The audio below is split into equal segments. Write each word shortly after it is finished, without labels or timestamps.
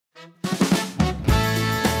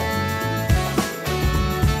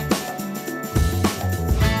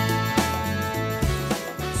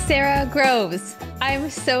Sara Groves, I'm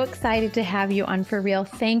so excited to have you on For Real.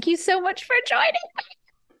 Thank you so much for joining me.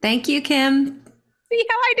 Thank you, Kim. See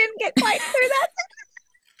how I didn't get quite through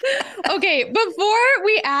that? Okay, before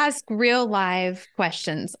we ask real live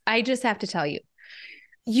questions, I just have to tell you,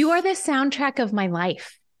 you are the soundtrack of my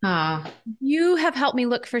life. Oh, You have helped me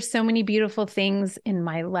look for so many beautiful things in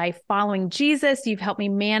my life following Jesus. You've helped me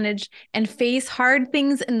manage and face hard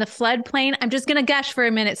things in the floodplain. I'm just going to gush for a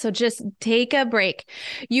minute, so just take a break.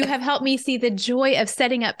 You have helped me see the joy of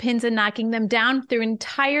setting up pins and knocking them down through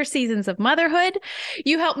entire seasons of motherhood.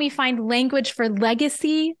 You helped me find language for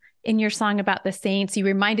legacy in your song about the saints. You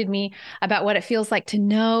reminded me about what it feels like to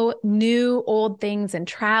know new old things and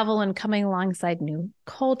travel and coming alongside new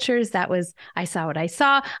cultures. That was I Saw What I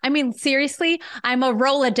Saw. I mean, seriously, I'm a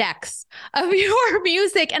Rolodex of your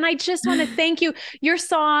music. And I just want to thank you. Your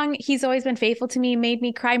song, He's Always Been Faithful to Me, made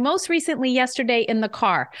me cry most recently yesterday in the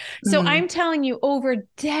car. So I'm telling you, over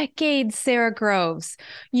decades, Sara Groves,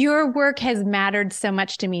 your work has mattered so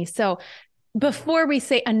much to me. So before we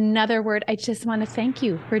say another word, I just want to thank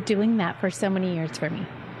you for doing that for so many years for me.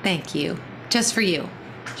 thank you. Just for you.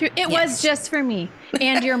 It was just for me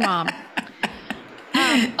and your mom.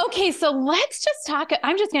 Okay, so let's just talk.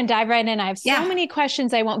 I'm just going to dive right in. I have so many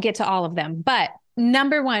questions. I won't get to all of them. But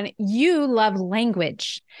number one, you love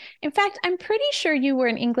language. In fact, I'm pretty sure you were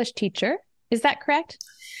an English teacher. Is that correct?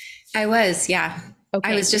 I was, yeah.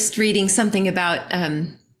 Okay. I was just reading something about,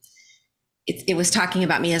 it was talking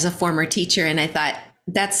about me as a former teacher. And I thought,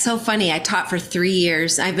 that's so funny. I taught for 3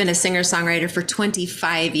 years. I've been a singer-songwriter for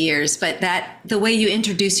 25 years, but the way you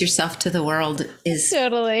introduce yourself to the world is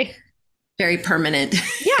Totally very permanent.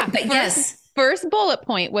 Yeah. But yes. First bullet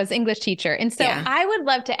point was English teacher. And so I would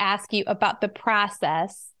love to ask you about the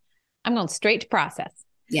process. I'm going straight to process.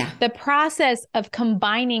 Yeah. The process of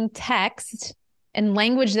combining text and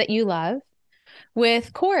language that you love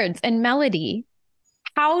with chords and melody.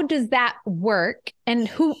 How does that work? And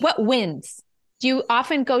what wins? Do you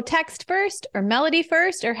often go text first or melody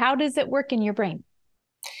first, or how does it work in your brain?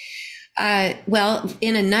 Well,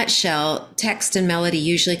 in a nutshell, text and melody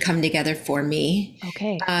usually come together for me.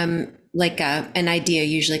 Okay. Like an idea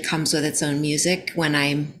usually comes with its own music when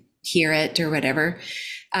I hear it or whatever.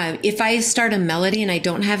 If I start a melody and I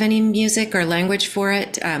don't have any music or language for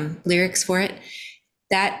it, lyrics for it,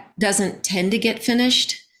 that doesn't tend to get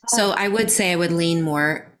finished. So I would say I would lean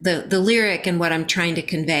more. The lyric and what I'm trying to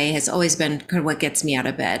convey has always been kind of what gets me out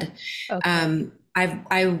of bed. Okay.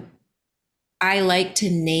 I like to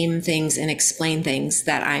name things and explain things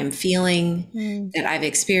that I'm feeling, that I've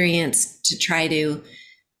experienced, to try to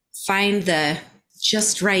find the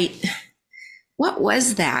just right. What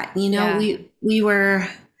was that? You know, we were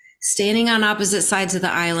standing on opposite sides of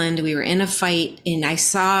the island. We were in a fight and I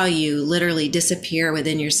saw you literally disappear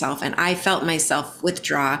within yourself. And I felt myself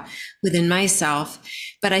withdraw within myself.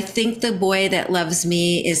 But I think the boy that loves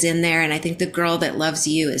me is in there. And I think the girl that loves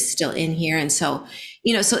you is still in here. And so,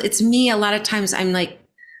 you know, so it's me. A lot of times I'm like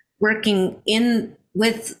working in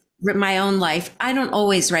with my own life. I don't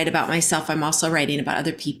always write about myself. I'm also writing about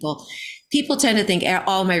other people. People tend to think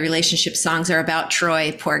all my relationship songs are about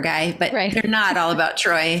Troy, poor guy, but they're not all about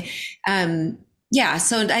Troy.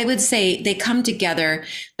 So I would say they come together,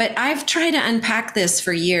 but I've tried to unpack this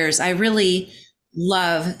for years. I really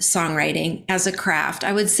love songwriting as a craft.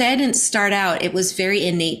 I would say I didn't start out, it was very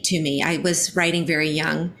innate to me. I was writing very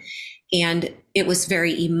young and it was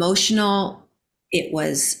very emotional. It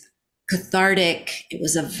was cathartic. It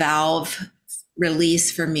was a valve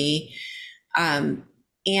release for me.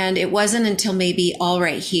 And it wasn't until maybe All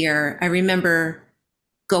Right Here. I remember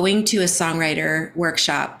going to a songwriter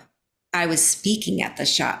workshop. I was speaking at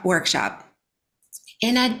the workshop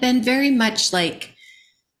and I'd been very much like,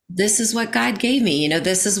 this is what God gave me. You know,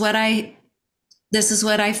 this is what I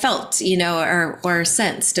felt, you know, or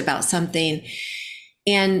sensed about something.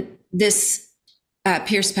 And this,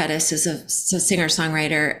 Pierce Pettis is a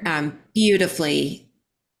singer-songwriter, beautifully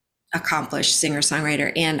accomplished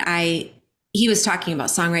singer-songwriter. And he was talking about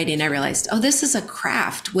songwriting and I realized, oh, this is a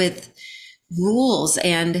craft with rules.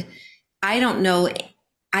 And I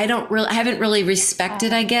haven't really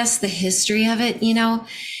respected, I guess, the history of it, you know?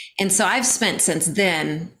 And so I've spent since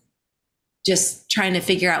then just trying to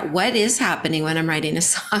figure out what is happening when I'm writing a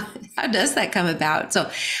song. How does that come about?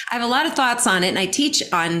 So I have a lot of thoughts on it and I teach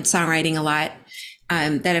on songwriting a lot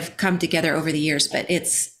that have come together over the years, but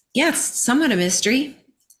it's somewhat a mystery.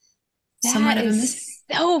 Somewhat of a mystery.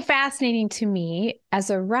 So fascinating to me as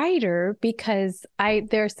a writer, because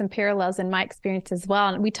there are some parallels in my experience as well.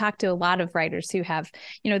 And we talk to a lot of writers who have,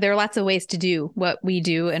 there are lots of ways to do what we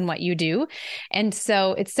do and what you do. And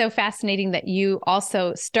so it's so fascinating that you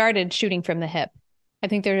also started shooting from the hip. I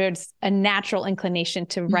think there's a natural inclination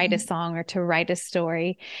to write a song or to write a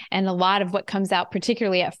story. And a lot of what comes out,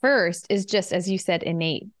 particularly at first, is just, as you said,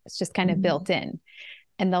 innate. It's just kind of built in.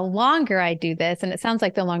 And the longer I do this, and it sounds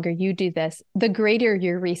like the longer you do this, the greater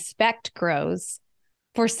your respect grows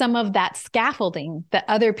for some of that scaffolding that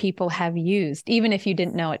other people have used, even if you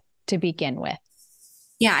didn't know it to begin with.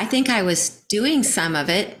 Yeah, I think I was doing some of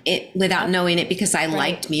it without knowing it because I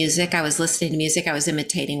liked music. I was listening to music. I was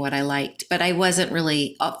imitating what I liked, but I wasn't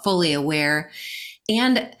really fully aware.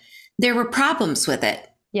 And there were problems with it.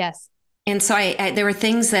 Yes. And so there were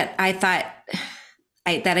things that I thought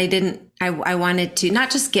I wanted to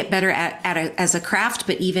not just get better at as a craft,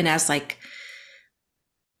 but even as like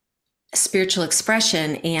spiritual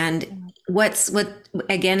expression. And what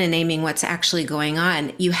again, in naming what's actually going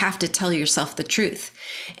on, you have to tell yourself the truth.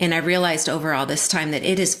 And I realized over all this time that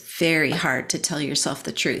it is very hard to tell yourself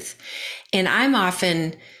the truth. And I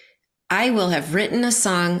will have written a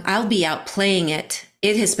song. I'll be out playing it.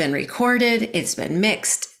 It has been recorded. It's been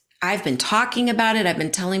mixed. I've been talking about it. I've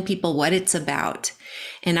been telling people what it's about.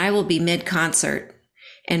 And I will be mid-concert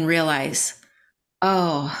and realize,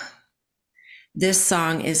 oh, this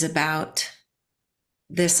song is about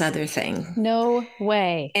this other thing. No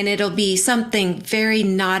way. And it'll be something very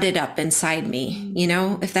knotted up inside me,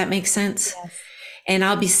 if that makes sense. Yes. And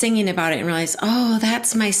I'll be singing about it and realize, oh,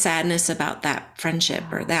 that's my sadness about that friendship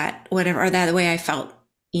or that whatever, or that way I felt,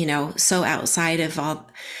 so outside of all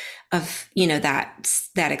of,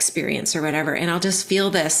 that experience or whatever. And I'll just feel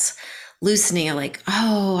this loosening, like,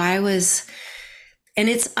 oh, and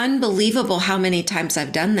it's unbelievable how many times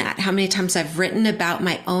I've done that, how many times I've written about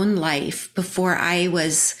my own life before I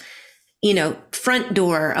was, front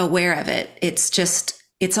door aware of it.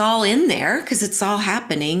 It's all in there because it's all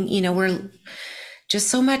happening. We're just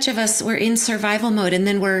so much of us, we're in survival mode. And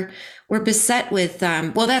then we're beset with,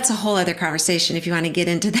 that's a whole other conversation if you want to get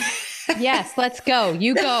into that. Yes, let's go.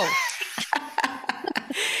 You go.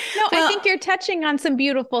 I think you're touching on some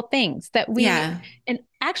beautiful things that and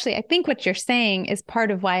actually, I think what you're saying is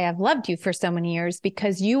part of why I've loved you for so many years,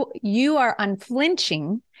 because you are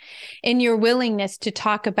unflinching in your willingness to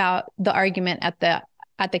talk about the argument at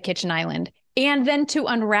the kitchen island and then to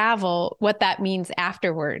unravel what that means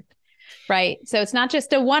afterward. Right. So it's not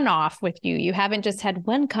just a one-off with you. You haven't just had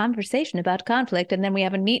one conversation about conflict and then we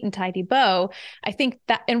have a neat and tidy bow. I think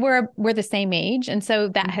that, and we're the same age. And so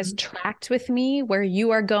that has tracked with me where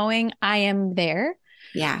you are going. I am there.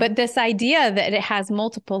 Yeah. But this idea that it has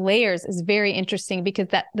multiple layers is very interesting because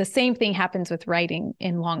the same thing happens with writing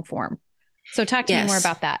in long form. So talk to me more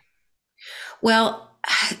about that. Well,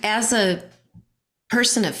 as a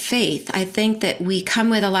person of faith, I think that we come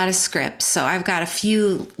with a lot of scripts. So I've got a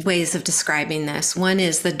few ways of describing this. One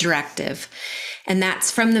is the directive, and that's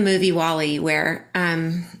from the movie WALL-E, where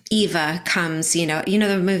Eva comes. You know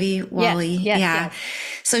the movie WALL-E. Yes.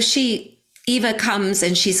 So Eva comes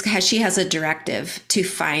and she has a directive to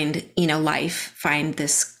find life, find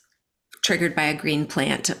this triggered by a green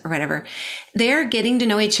plant or whatever. They're getting to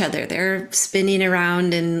know each other. They're spinning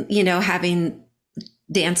around and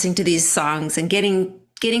dancing to these songs and getting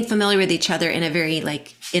familiar with each other in a very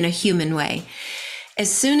in a human way.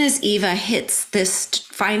 As soon as Eva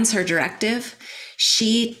finds her directive,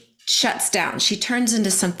 she shuts down. She turns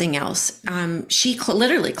into something else. She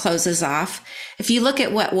literally closes off. If you look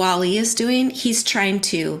at what WALL-E is doing, he's trying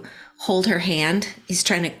to hold her hand. He's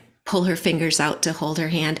trying to pull her fingers out to hold her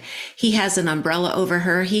hand. He has an umbrella over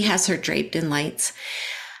her. He has her draped in lights.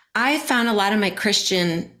 I found a lot of my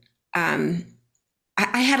Christian,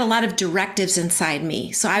 I had a lot of directives inside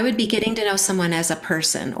me. So I would be getting to know someone as a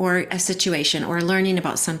person or a situation or learning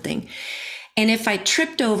about something. And if I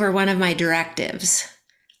tripped over one of my directives,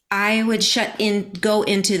 I would go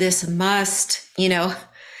into this must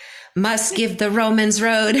give the Romans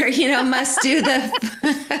road, or, must do the,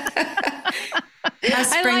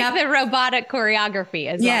 must bring up the robotic choreography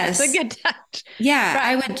as well. It's a good touch. Yeah. Right.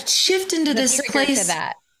 I would shift into this place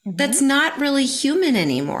that's not really human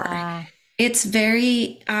anymore. It's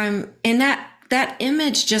very, and that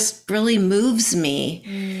image just really moves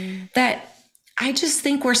me, that I just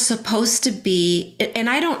think we're supposed to be, and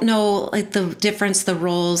I don't know the difference, the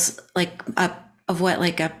roles of what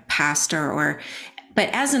a pastor but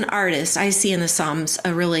as an artist, I see in the Psalms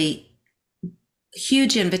a really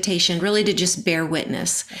huge invitation really to just bear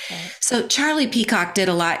witness. Okay. So Charlie Peacock did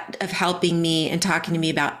a lot of helping me and talking to me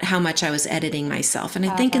about how much I was editing myself. And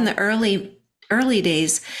I think in the early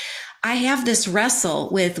days, I have this wrestle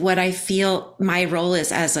with what I feel my role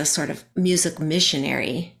is as a sort of music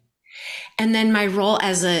missionary. And then my role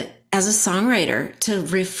as a songwriter to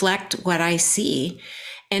reflect what I see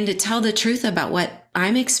and to tell the truth about what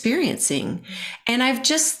I'm experiencing. And I've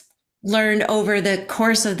just learned over the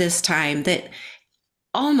course of this time that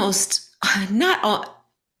almost not all,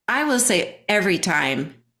 I will say every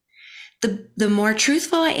time, the more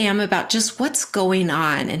truthful I am about just what's going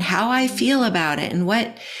on and how I feel about it and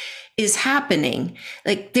what is happening.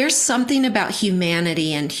 Like there's something about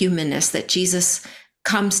humanity and humanness that Jesus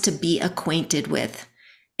comes to be acquainted with.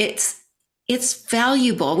 It's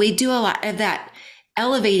valuable. We do a lot of that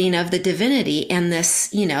elevating of the divinity and this,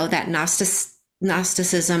 that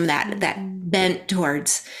Gnosticism, that bent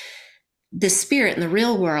towards the spirit and the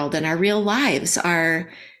real world and our real lives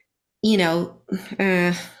are,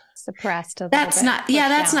 suppressed a little that's bit, not,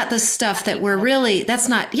 that's not the stuff that we're really, that's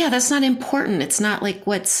not important. It's not like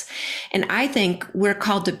and I think we're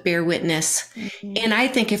called to bear witness. Mm-hmm. And I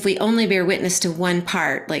think if we only bear witness to one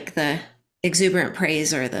part, like the exuberant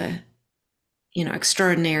praise or the,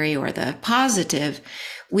 extraordinary or the positive,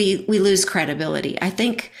 we lose credibility. I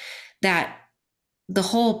think that the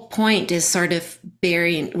whole point is sort of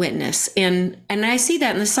bearing witness. And I see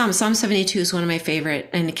that in the Psalm 72 is one of my favorite.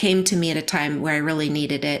 And it came to me at a time where I really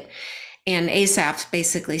needed it. And Asaph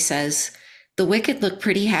basically says, the wicked look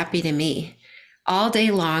pretty happy to me all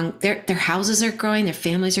day long. Their houses are growing, their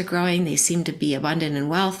families are growing. They seem to be abundant in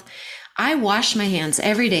wealth. I wash my hands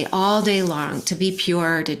every day, all day long, to be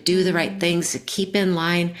pure, to do the right things, to keep in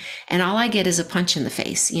line. And all I get is a punch in the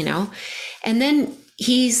face, And then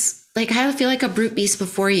he's like, I feel like a brute beast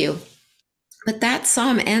before you. But that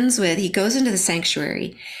psalm ends with, he goes into the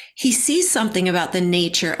sanctuary. He sees something about the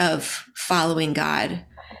nature of following God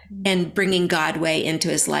and bringing God way into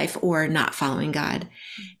his life or not following God.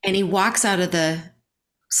 And he walks out of the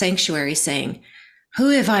sanctuary saying,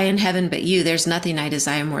 who have I in heaven but you? There's nothing I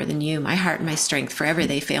desire more than you. My heart and my strength, forever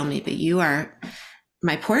they fail me, but you are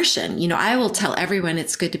my portion. I will tell everyone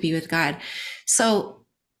it's good to be with God. So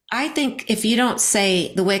I think if you don't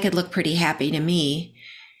say the wicked look pretty happy to me,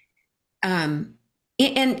 so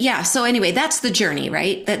anyway, that's the journey,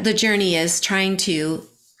 right? That the journey is trying to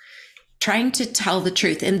tell the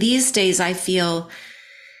truth. And these days I feel,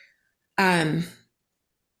 that's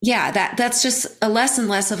just a less and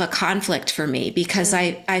less of a conflict for me, because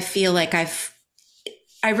I feel like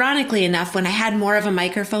ironically enough, when I had more of a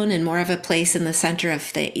microphone and more of a place in the center of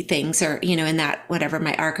things, or, in that, whatever,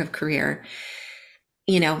 my arc of career,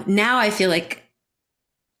 now I feel like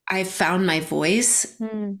I've found my voice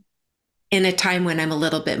in a time when I'm a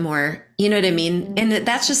little bit more, you know what I mean? And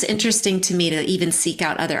that's just interesting to me, to even seek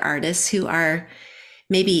out other artists who are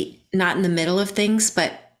maybe not in the middle of things,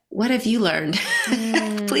 but what have you learned?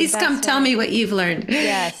 Please come tell me what you've learned.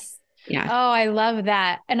 Yes. Yeah. Oh, I love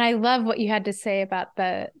that. And I love what you had to say about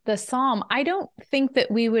the Psalm. I don't think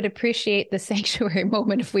that we would appreciate the sanctuary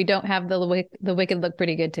moment if we don't have the wicked look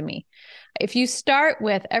pretty good to me. If you start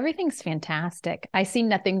with everything's fantastic, I see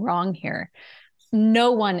nothing wrong here.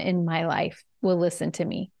 No one in my life will listen to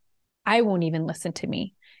me. I won't even listen to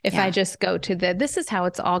me. If I just go to this is how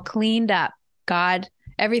it's all cleaned up. God,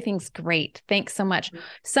 everything's great. Thanks so much.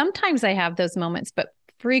 Sometimes I have those moments, but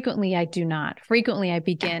frequently I do not. Frequently I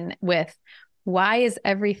begin with, why is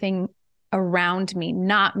everything around me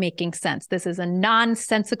not making sense? This is a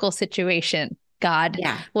nonsensical situation. God,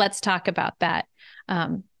 let's talk about that.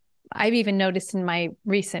 I've even noticed in my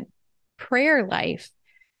recent prayer life,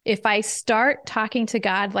 if I start talking to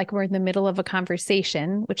God like we're in the middle of a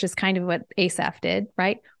conversation, which is kind of what Asaph did,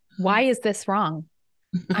 right? Why is this wrong?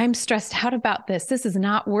 I'm stressed out about this. This is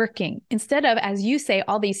not working. Instead of, as you say,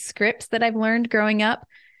 all these scripts that I've learned growing up,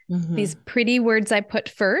 these pretty words I put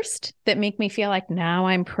first that make me feel like now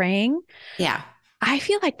I'm praying. Yeah. I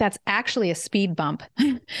feel like that's actually a speed bump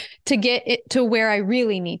to get it to where I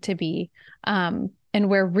really need to be. And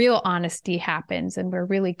where real honesty happens and where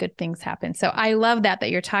really good things happen. So I love that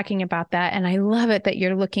you're talking about that. And I love it that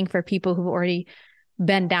you're looking for people who've already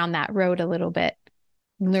been down that road a little bit,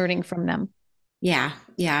 learning from them. Yeah.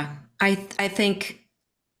 Yeah. I think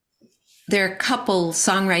there are a couple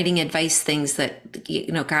songwriting advice things that,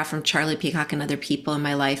 got from Charlie Peacock and other people in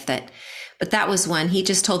my life but that was one. He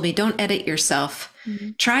just told me, don't edit yourself.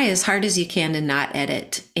 Try as hard as you can to not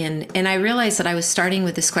edit. And I realized that I was starting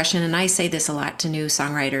with this question, and I say this a lot to new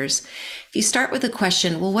songwriters. If you start with a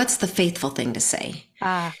question, well, what's the faithful thing to say?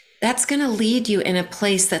 That's going to lead you in a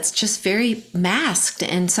place that's just very masked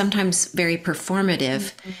and sometimes very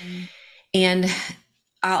performative. And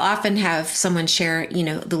I'll often have someone share,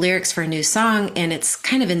 the lyrics for a new song, and it's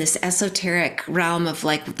kind of in this esoteric realm of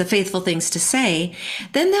like the faithful things to say.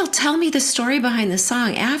 Then they'll tell me the story behind the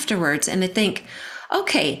song afterwards. And I think,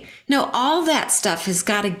 okay, no, all that stuff has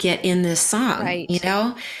got to get in this song. Right.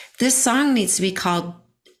 This song needs to be called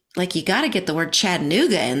like, you got to get the word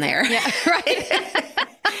Chattanooga in there. Yeah, right.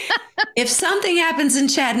 If something happens in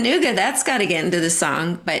Chattanooga, that's got to get into the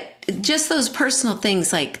song. But just those personal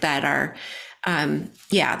things like that are,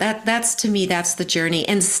 that's to me, that's the journey.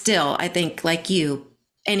 And still, I think, like you,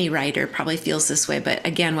 any writer probably feels this way. But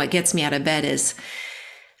again, what gets me out of bed is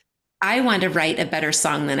I want to write a better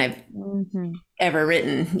song than I've ever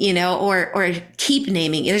written, or keep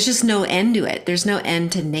naming. There's just no end to it. There's no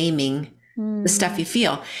end to naming the stuff you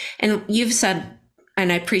feel. And you've said,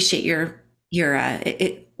 and I appreciate your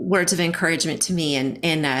words of encouragement to me.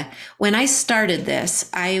 And when I started this,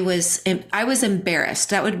 I was embarrassed.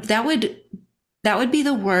 That would be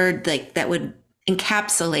the word, like, that would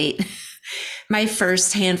encapsulate my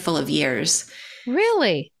first handful of years.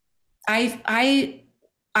 Really?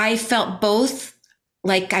 I felt both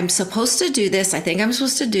like, I'm supposed to do this. I think I'm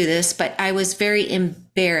supposed to do this, but I was very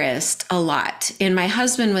embarrassed a lot. And my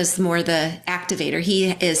husband was more the activator. He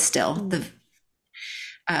is still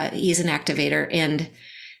he's an activator. And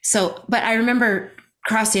so, but I remember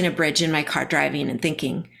crossing a bridge in my car driving and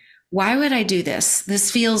thinking, why would I do this? This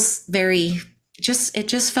feels it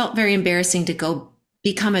just felt very embarrassing to go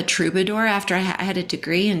become a troubadour after I had a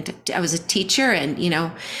degree, and I was a teacher, and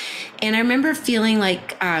and I remember feeling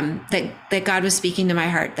like that God was speaking to my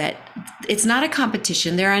heart, that it's not a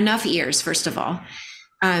competition. There are enough ears, first of all.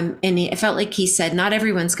 And it felt like he said, not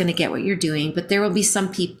everyone's going to get what you're doing, but there will be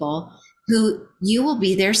some people who you will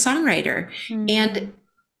be their songwriter. And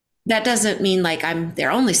that doesn't mean like I'm their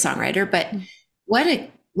only songwriter, but what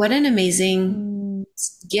an amazing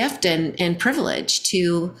gift and privilege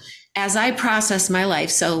to, as I process my life.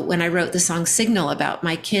 So when I wrote the song Signal about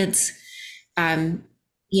my kids,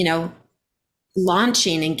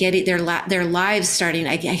 launching and getting their lives starting,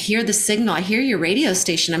 I hear the signal. I hear your radio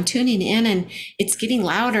station. I'm tuning in, and it's getting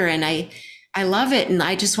louder, and I love it, and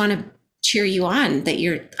I just want to cheer you on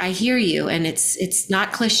that I hear you, and it's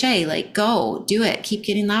not cliche. Like, go do it, keep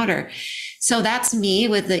getting louder. So that's me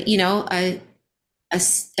with the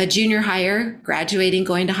a junior higher, graduating,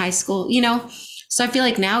 going to high school. So I feel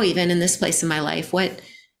like now, even in this place in my life,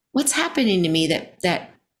 what's happening to me that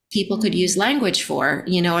people could use language for,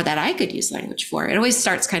 or that I could use language for. It always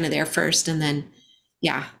starts kind of there first, and then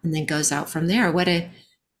goes out from there. What a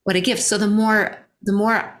gift. So the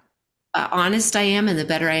more honest I am, and the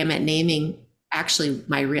better I am at naming actually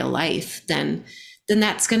my real life, then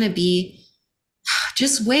that's going to be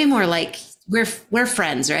just way more like we're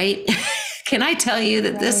friends, right? Can I tell you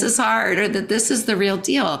that this is hard, or that this is the real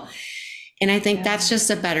deal? And I think that's just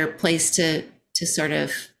a better place to sort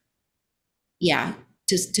of,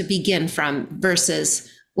 to begin from,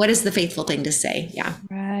 versus what is the faithful thing to say? Yeah.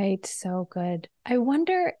 Right. So good. I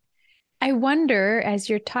wonder, as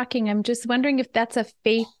you're talking, I'm just wondering if that's a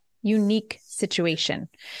faith unique situation,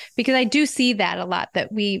 because I do see that a lot, that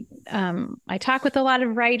I talk with a lot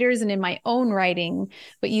of writers, and in my own writing,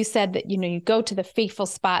 but you said that, you go to the faithful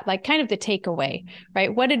spot, like kind of the takeaway,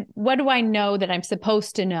 right? What do I know that I'm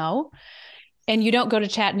supposed to know? And you don't go to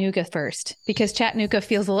Chattanooga first, because Chattanooga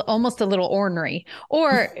feels almost a little ornery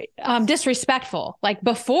or disrespectful. Like,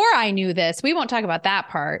 before I knew this, we won't talk about that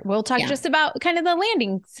part. We'll talk just about kind of the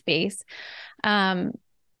landing space.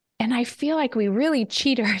 And I feel like we really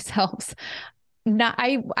cheat ourselves.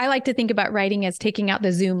 I like to think about writing as taking out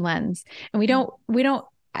the zoom lens, and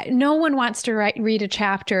no one wants to read a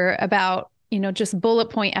chapter about, just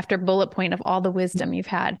bullet point after bullet point of all the wisdom you've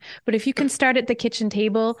had. But if you can start at the kitchen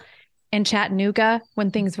table in Chattanooga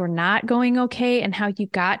when things were not going okay, and how you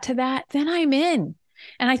got to that, then I'm in.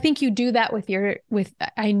 And I think you do that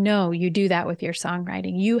I know you do that with your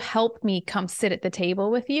songwriting. You help me come sit at the table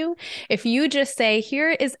with you. If you just say, here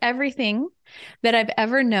is everything that I've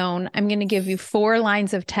ever known, I'm going to give you 4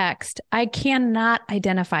 lines of text, I cannot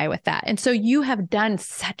identify with that. And so you have done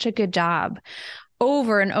such a good job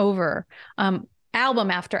over and over,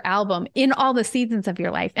 album after album, in all the seasons of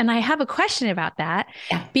your life. And I have a question about that,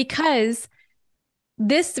 because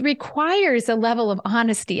this requires a level of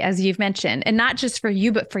honesty, as you've mentioned, and not just for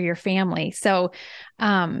you, but for your family. So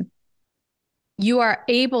you are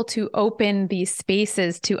able to open these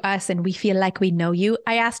spaces to us, and we feel like we know you.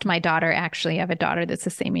 I asked my daughter, actually, I have a daughter that's the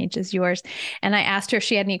same age as yours, and I asked her if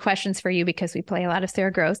she had any questions for you, because we play a lot of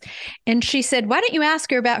Sara Groves. And she said, why don't you ask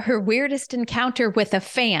her about her weirdest encounter with a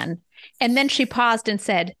fan? And then she paused and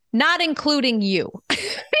said, not including you,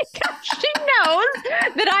 because she knows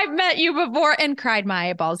that I've met you before, and cried my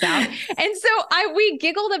eyeballs out. And so we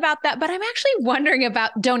giggled about that, but I'm actually wondering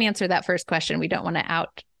about, don't answer that first question. We don't want to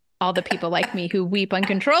out all the people like me who weep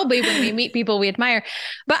uncontrollably when we meet people we admire.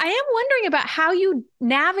 But I am wondering about how you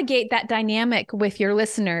navigate that dynamic with your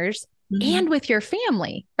listeners and with your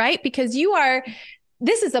family, right? Because you are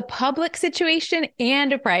this is a public situation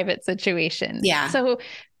and a private situation. Yeah. So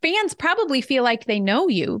fans probably feel like they know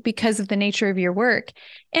you because of the nature of your work.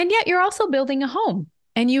 And yet you're also building a home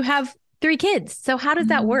and you have 3 kids. So how does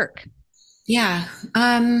that work? Yeah.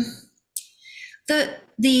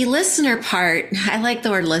 The listener part, I like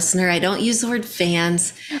the word listener. I don't use the word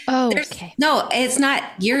fans. Oh, okay. No, it's not.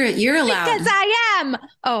 You're allowed. Because I am.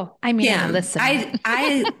 Oh, I mean, I'm a listener.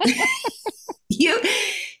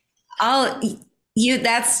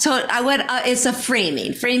 That's it's a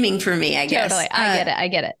framing for me, I guess. Totally. I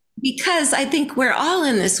get it. Because I think we're all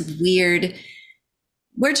in this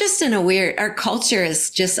our culture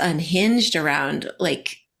is just unhinged around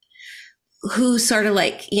like who sort of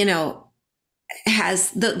like,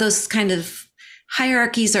 has those kind of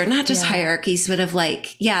hierarchies, or not just hierarchies, but of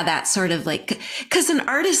like, that sort of like, because an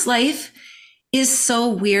artist's life is so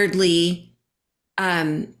weirdly,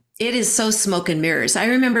 it is so smoke and mirrors. I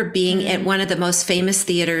remember being at one of the most famous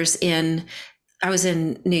theaters I was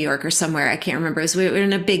in New York or somewhere. I can't remember. We were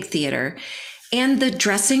in a big theater, and the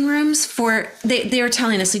dressing rooms they were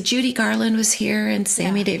telling us like Judy Garland was here and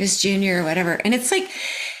Sammy Davis Jr. or whatever. And it's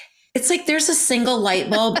like there's a single light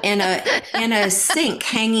bulb and a sink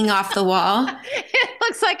hanging off the wall. It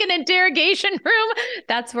looks like an interrogation room.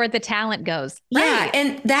 That's where the talent goes. Yeah. Right.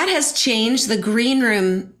 And that has changed. The green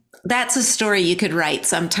room, that's a story you could write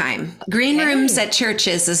sometime. Green rooms at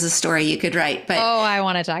churches is a story you could write. But I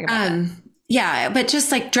want to talk about that. Yeah, but just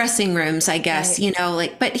like dressing rooms, I guess,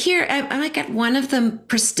 but here I'm like at one of the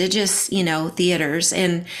prestigious, theaters,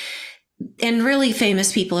 and really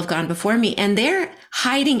famous people have gone before me, and they're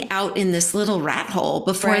hiding out in this little rat hole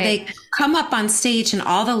before they come up on stage and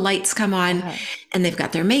all the lights come on and they've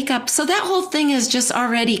got their makeup. So that whole thing is just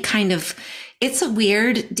already kind of, it's a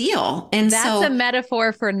weird deal. And that's a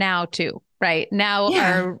metaphor for now too, right?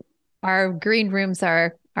 Now our green rooms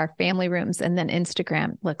are our family rooms, and then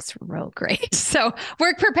Instagram looks real great. So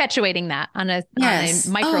we're perpetuating that on a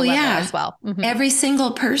micro level as well. Mm-hmm. Every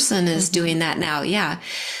single person is doing that now. Yeah.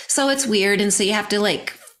 So it's weird. And so you have to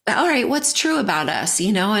like, all right, what's true about us,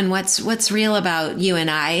 and what's real about you and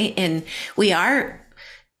I, and we are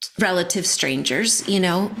relative strangers,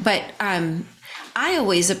 but, I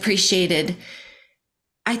always appreciated,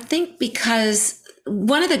 I think, because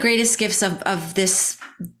one of the greatest gifts of this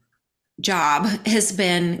job has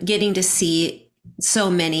been getting to see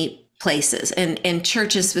so many places and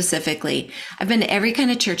churches specifically. I've been to every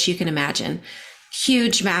kind of church you can imagine,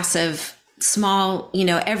 huge, massive, small,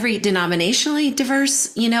 every denominationally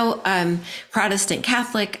diverse, Protestant,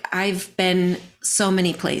 Catholic. I've been so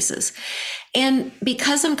many places. And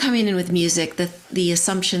because I'm coming in with music, the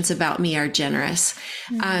assumptions about me are generous.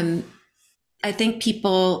 Mm-hmm. I think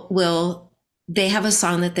people they have a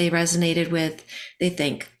song that they resonated with. They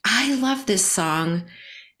think, I love this song.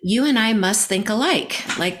 You and I must think alike.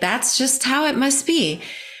 Like, that's just how it must be.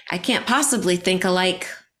 I can't possibly think alike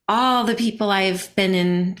all the people I've been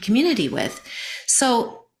in community with.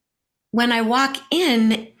 So when I walk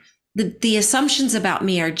in, the assumptions about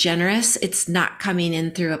me are generous. It's not coming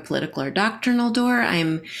in through a political or doctrinal door.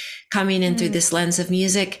 I'm coming in through this lens of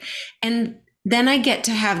music. And then I get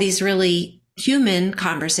to have these really human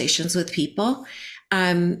conversations with people.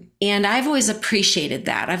 And I've always appreciated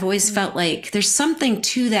that. I've always felt like there's something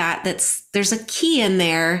to that. There's a key in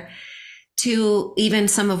there to even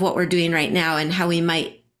some of what we're doing right now, and how we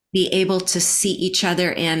might be able to see each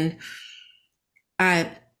other and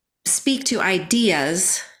speak to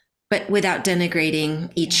ideas, but without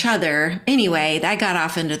denigrating each other. Anyway, I got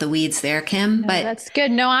off into the weeds there, Kim. But that's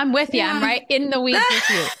good. No, I'm with you. I'm right in the weeds with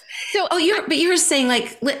you. So, you were saying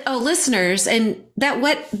like, listeners, and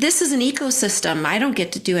this is an ecosystem. I don't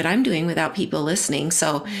get to do what I'm doing without people listening.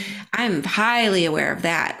 So I'm highly aware of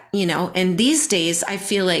that, and these days I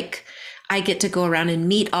feel like I get to go around and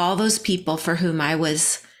meet all those people for whom I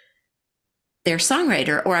was their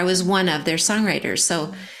songwriter, or I was one of their songwriters.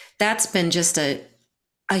 So that's been just a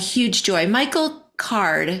huge joy. Michael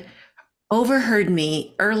Card overheard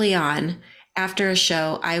me early on after a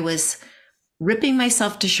show. I was ripping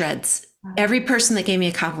myself to shreds. Every person that gave me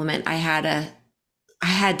a compliment, I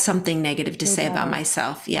had something negative to say about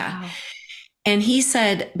myself. Yeah. Wow. And he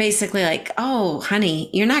said basically like, oh,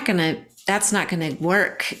 honey, that's not going to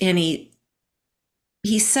work. And he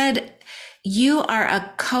said, you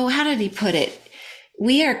are how did he put it?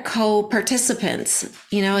 We are co-participants,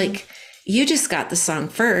 like you just got the song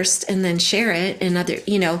first and then share it, and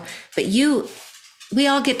but we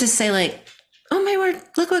all get to say like, oh my word,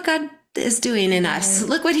 look what God is doing in us.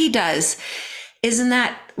 Look what he does. Isn't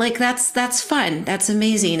that like, that's fun. That's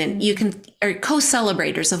amazing. And you are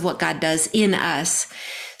co-celebrators of what God does in us.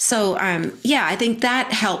 So, I think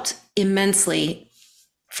that helped immensely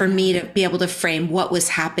for me to be able to frame what was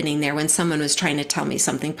happening there when someone was trying to tell me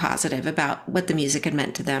something positive about what the music had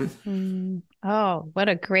meant to them. Oh, what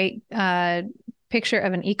a great picture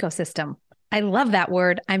of an ecosystem. I love that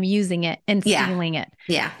word. I'm using it and stealing it.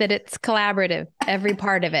 Yeah. That it's collaborative. Every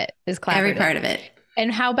part of it is collaborative. Every part of it.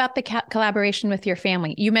 And how about the collaboration with your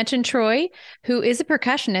family? You mentioned Troy, who is a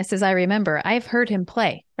percussionist, as I remember. I've heard him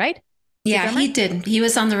play, right? Yeah, he did. He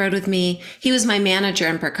was on the road with me. He was my manager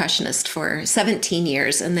and percussionist for 17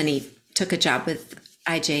 years. And then he took a job with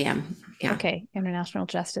IJM. Yeah. Okay. International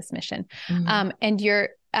Justice Mission. And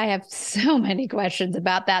I have so many questions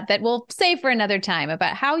about that we'll save for another time,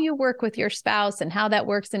 about how you work with your spouse and how that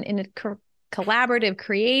works in a collaborative,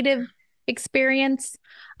 creative experience.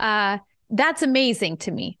 That's amazing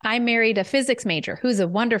to me. I married a physics major who's a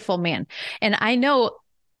wonderful man. And I know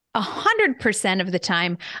 100% of the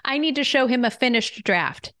time I need to show him a finished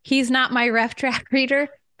draft. He's not my rough draft reader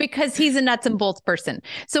because he's a nuts and bolts person.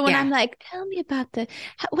 So when I'm like, tell me about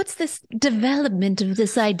what's this development of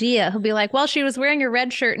this idea? He'll be like, well, she was wearing a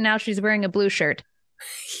red shirt and now she's wearing a blue shirt.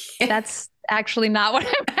 That's actually not what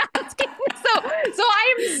I'm asking. So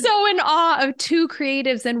I am so in awe of two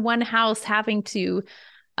creatives in one house having to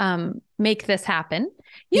make this happen.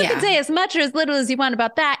 You can say as much or as little as you want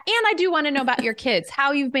about that. And I do want to know about your kids,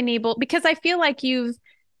 how you've been able, because I feel like you've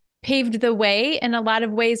paved the way in a lot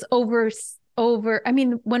of ways over, I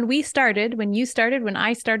mean, when you started, when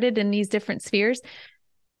I started in these different spheres,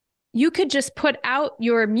 you could just put out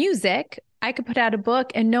your music. I could put out a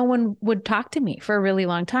book and no one would talk to me for a really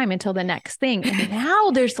long time until the next thing. And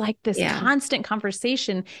now there's like this constant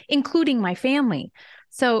conversation, including my family.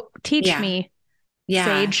 So teach me,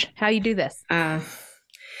 Sage, how you do this.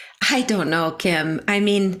 I don't know, Kim. I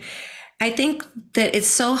mean, I think that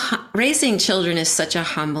raising children is such a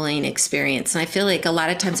humbling experience. And I feel like a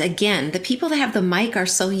lot of times, again, the people that have the mic are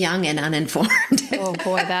so young and uninformed. Oh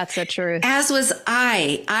boy, that's the truth. As was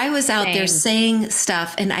I. I was out there saying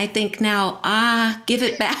stuff and I think now, give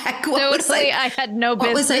it back. I had no business.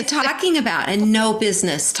 What was I talking about? And no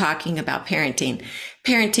business talking about parenting.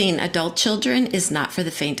 Parenting adult children is not for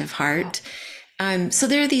the faint of heart. So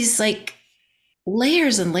there are these like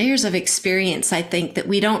layers and layers of experience, I think, that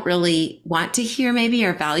we don't really want to hear maybe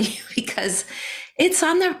or value because it's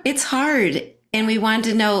hard. And we want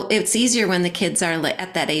to know, it's easier when the kids are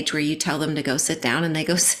at that age where you tell them to go sit down and they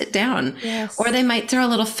go sit down, or they might throw a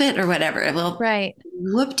little fit or whatever. Well,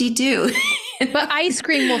 whoop-de-doo. But ice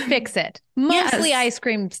cream will fix it. Mostly ice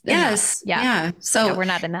cream. Yes. Yeah. So we're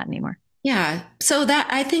not in that anymore. Yeah. So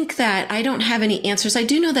I think that I don't have any answers. I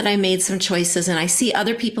do know that I made some choices and I see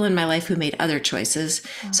other people in my life who made other choices.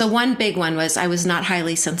 Oh. So one big one was I was not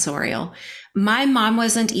highly sensorial. My mom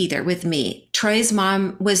wasn't either with me. Troy's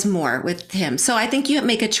mom was more with him. So I think you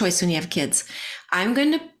make a choice when you have kids. I'm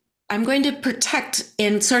going to protect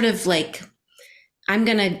and sort of like,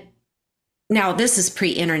 now this is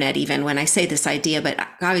pre-internet even when I say this idea, but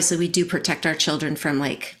obviously we do protect our children from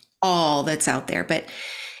like all that's out there. But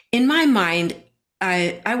in my mind,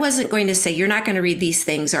 I wasn't going to say, you're not going to read these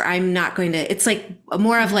things, or I'm not going to, it's like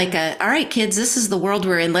more of like all right, kids, this is the world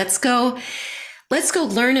we're in. Let's go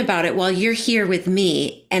learn about it while you're here with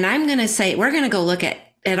me. And I'm going to say, we're going to go look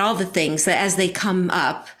at all the things that as they come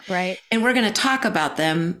up. Right. And we're going to talk about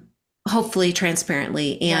them, hopefully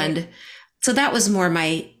transparently. And so that was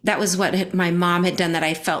what my mom had done that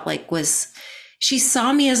I felt like she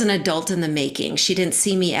saw me as an adult in the making. She didn't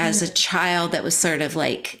see me as a child that was sort of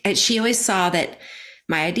like, she always saw that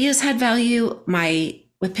my ideas had value. My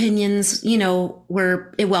opinions,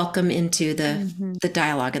 were welcome into the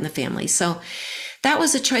dialogue in the family. So that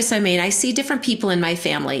was a choice I made. I see different people in my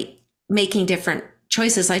family making different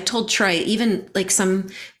choices. I told Troy, even like some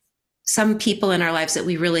people in our lives that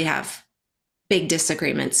we really have big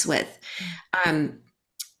disagreements with.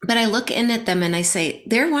 But I look in at them and I say,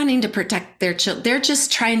 they're wanting to protect their children. They're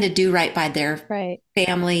just trying to do right by their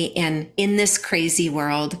family. And in this crazy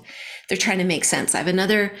world, they're trying to make sense. I have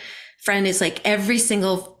another friend is like every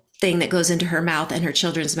single thing that goes into her mouth and her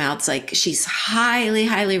children's mouths, like she's highly,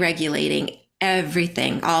 highly regulating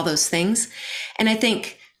everything, all those things. And I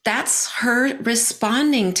think that's her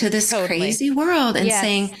responding to this crazy world and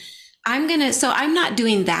saying, so I'm not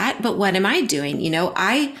doing that, but what am I doing?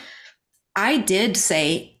 I did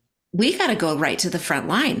say, we got to go right to the front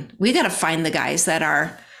line. We got to find the guys that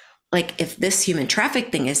are like, if this human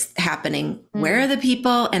traffic thing is happening, where are the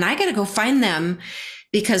people? And I got to go find them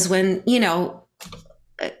because when,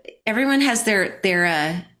 everyone has their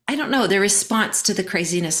response to the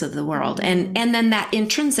craziness of the world. And then that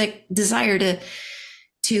intrinsic desire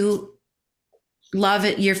to love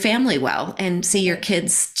your family well and see your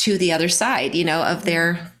kids to the other side, of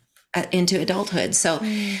their into adulthood. So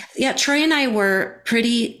yeah, Troy and I were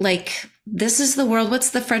pretty like, this is the world.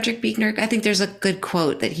 What's the Frederick Buechner? I think there's a good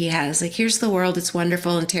quote that he has, like, here's the world. It's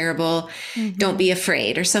wonderful and terrible. Don't be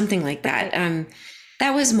afraid, or something like that.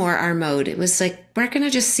 That was more our mode. It was like, we're going to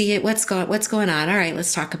just see it. What's going on? All right,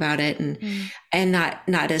 let's talk about it. And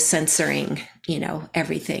not as censoring,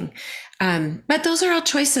 everything. But those are all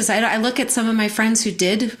choices. I look at some of my friends who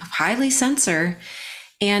did highly censor,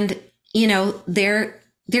 and,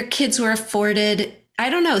 their kids were afforded, I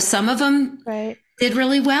don't know, some of them did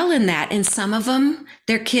really well in that. And some of them,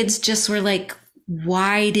 their kids just were like,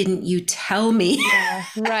 why didn't you tell me? Yeah,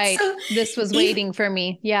 right. So this was waiting for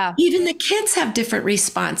me. Yeah. Even the kids have different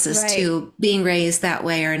responses to being raised that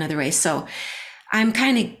way or another way. So I'm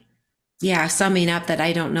kind of, summing up that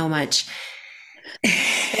I don't know much.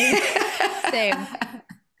 Same.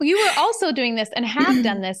 You were also doing this and have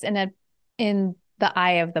done this in the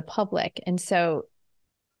eye of the public. And so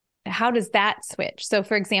how does that switch? So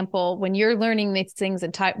for example, when you're learning these things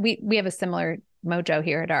and we have a similar mojo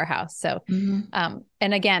here at our house. So, and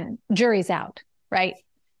again, jury's out, right?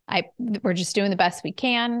 We're just doing the best we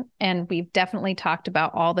can. And we've definitely talked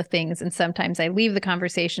about all the things. And sometimes I leave the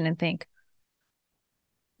conversation and think,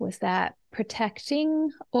 was that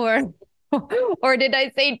protecting or did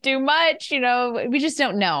I say too much? We just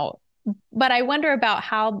don't know. But I wonder about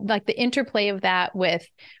how, like, the interplay of that with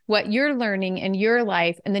what you're learning in your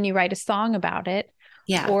life, and then you write a song about it,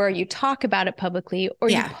 or you talk about it publicly, or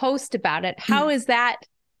you post about it. How is that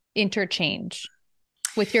interchange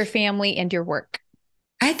with your family and your work?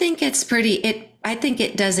 I think it's I think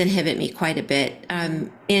it does inhibit me quite a bit.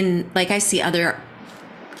 I see other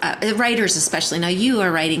writers, especially now, you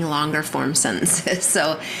are writing longer form sentences,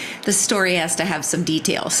 so the story has to have some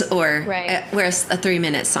details. Or whereas a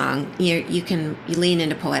 3-minute song, you lean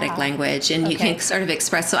into poetic language, and you can sort of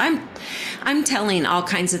express. So I'm telling all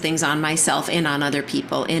kinds of things on myself and on other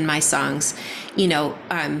people in my songs.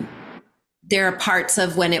 There are parts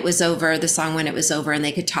of when it was over, the song when it was over, and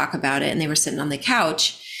they could talk about it, and they were sitting on the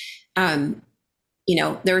couch.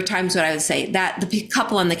 There were times when I would say that the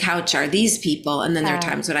couple on the couch are these people. And then there are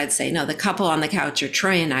times when I'd say, no, the couple on the couch are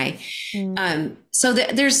Troy and I. So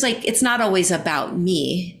there's it's not always about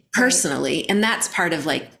me personally. And that's part of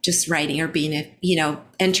just writing or being,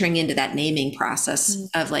 entering into that naming process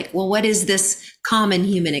of what is this common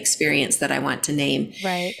human experience that I want to name?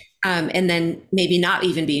 Right. And then maybe not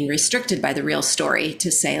even being restricted by the real story to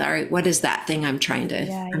say, all right, what is that thing I'm trying to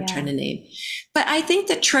name? But I think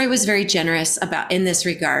that Troy was very generous in this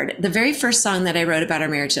regard. The very first song that I wrote about our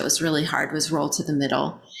marriage that was really hard was Roll to the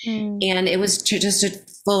Middle. And it was just a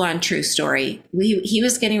full on true story. He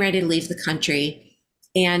was getting ready to leave the country,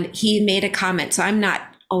 and he made a comment. So I'm not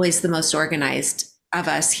always the most organized of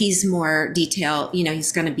us. He's more detailed,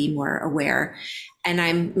 he's going to be more aware. And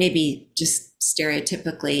I'm maybe just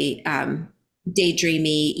stereotypically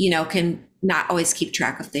daydreamy, can not always keep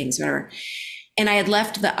track of things, whatever. And I had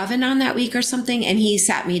left the oven on that week or something, and he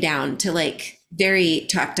sat me down to very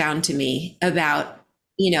talk down to me about,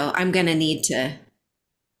 I'm going to need to,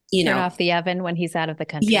 turn off the oven when he's out of the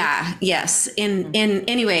country. Yeah. Yes. And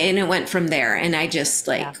anyway, and it went from there. And I just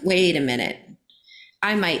wait a minute,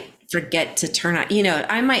 I might forget to turn on,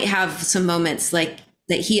 I might have some moments that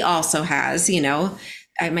he also has,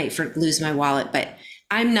 I might lose my wallet, but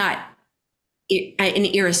I'm not an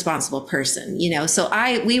irresponsible person, so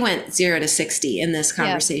we went 0 to 60 in this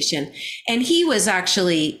conversation. And he was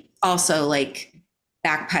actually also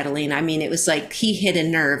backpedaling. I mean, it was he hit a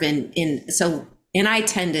nerve, and I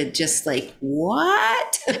tended just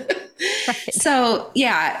what? Right. So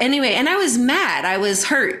anyway, and I was mad, I was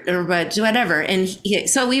hurt or whatever. And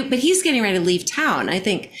but he's getting ready to leave town. I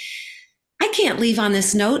think, I can't leave on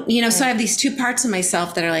this note, so I have these two parts of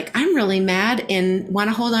myself that are I'm really mad and want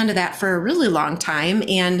to hold on to that for a really long time.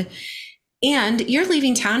 And you're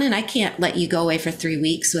leaving town, and I can't let you go away for 3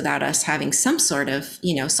 weeks without us having some sort of,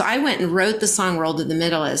 so I went and wrote the song Roll to the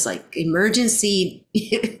Middle as emergency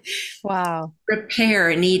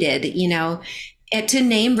repair needed, and to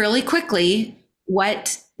name really quickly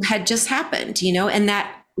what had just happened, and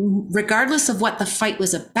that regardless of what the fight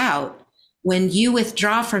was about, when you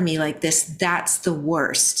withdraw from me like this, that's the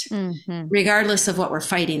worst, regardless of what we're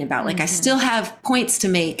fighting about. I still have points to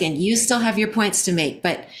make, and you still have your points to make.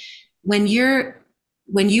 But when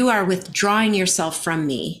you are withdrawing yourself from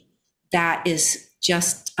me, that is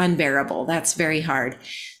just unbearable. That's very hard.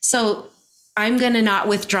 So I'm going to not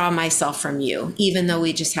withdraw myself from you, even though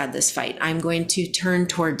we just had this fight. I'm going to turn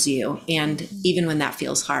towards you. And even when that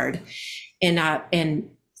feels hard. And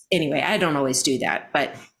anyway, I don't always do that,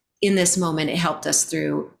 but in this moment, it helped us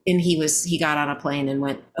through. And he got on a plane and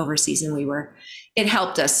went overseas, and we were it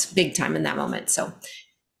helped us big time in that moment. So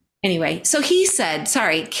anyway, so he said,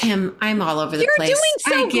 sorry, Kim, I'm all over the place. You're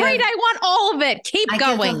doing so great. I want all of it. Keep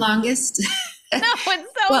going. Give the longest. No,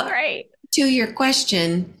 it's so great. To your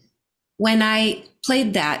question, when I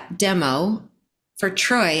played that demo for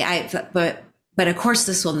Troy, but of course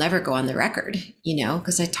this will never go on the record, you know,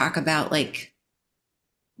 because I talk about like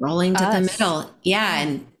rolling to the middle. Yeah.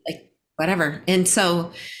 And like whatever. And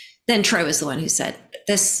so then Troy was the one who said,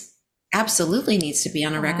 this absolutely needs to be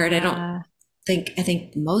on a record. I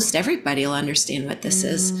think most everybody will understand what this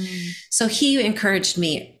is. So he encouraged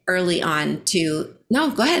me early on to,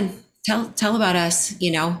 no, go ahead, tell about us,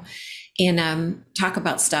 you know, and talk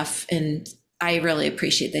about stuff. And I really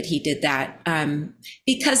appreciate that he did that,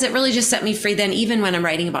 because it really just set me free. Then even when I'm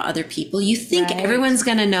writing about other people, you think everyone's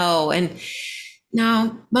going to know. And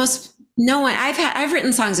no one, I've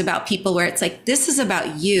written songs about people where it's like, this is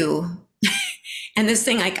about you. And this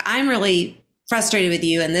thing, like, I'm really frustrated with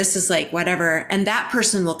you. And this is like, whatever. And that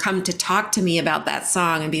person will come to talk to me about that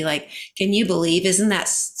song and be like, can you believe, isn't that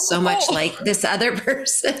so much like this other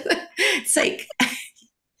person? It's like,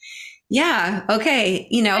 yeah, okay,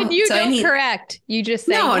 you know. And you so don't correct. You just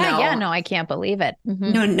say, no, I can't believe it.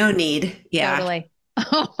 Mm-hmm. No need. Yeah. Totally.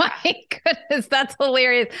 Oh my goodness, that's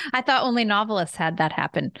hilarious. I thought only novelists had that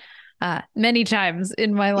happen. Many times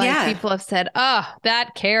in my life, people have said, oh,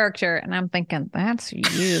 that character. And I'm thinking, that's you.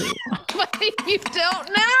 But you don't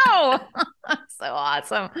know. So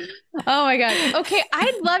awesome. Oh my God. Okay.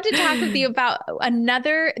 I'd love to talk with you about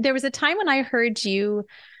there was a time when I heard you,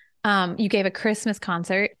 you gave a Christmas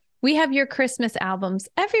concert. We have your Christmas albums.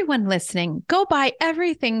 Everyone listening, go buy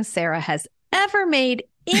everything Sara has ever made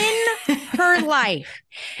in her life,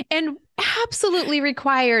 and absolutely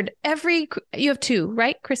required you have 2,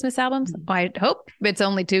 right? Christmas albums. I hope it's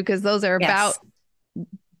only 2, because those are about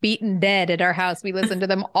beaten dead at our house. We listen to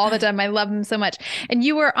them all the time. I love them so much. And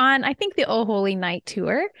you were on, I think, the Oh Holy Night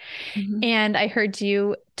tour. And I heard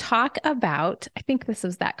you talk about, I think this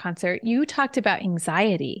was that concert. You talked about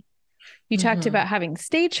anxiety. You talked about having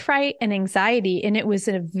stage fright and anxiety, and it was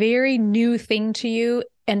a very new thing to you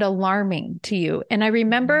and alarming to you. And I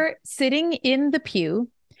remember sitting in the pew.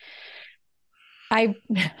 I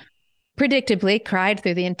predictably cried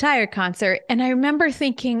through the entire concert. And I remember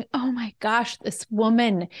thinking, oh my gosh, this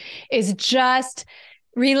woman is just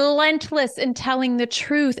relentless in telling the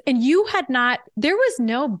truth. And there was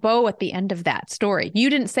no bow at the end of that story. You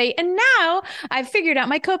didn't say, and now I've figured out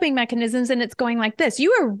my coping mechanisms and it's going like this.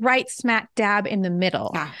 You were right smack dab in the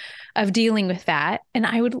middle of dealing with that. And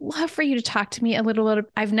I would love for you to talk to me a little.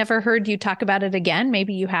 I've never heard you talk about it again.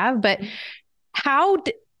 Maybe you have, but how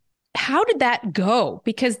did that go?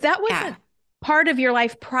 Because that wasn't part of your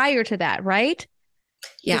life prior to that, right?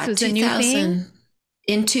 Yeah. This was a new thing.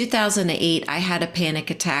 In 2008, I had a panic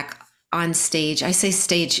attack on stage. I say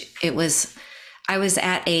stage, I was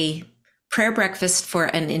at a prayer breakfast for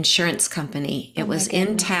an insurance company. It was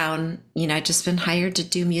in town. You know, I'd just been hired to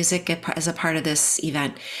do music as a part of this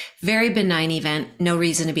event. Very benign event, no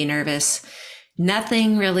reason to be nervous,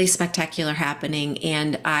 nothing really spectacular happening.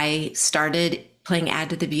 And I started playing Add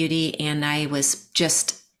to the Beauty, and I was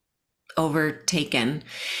just overtaken.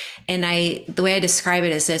 And the way I describe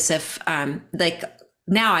it is as if,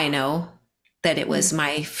 now I know that it was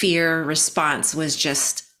my fear response was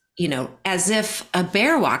just, you know, as if a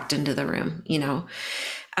bear walked into the room, you know,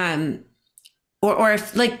 or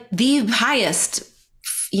if like the highest,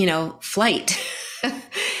 you know, flight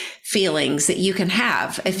feelings that you can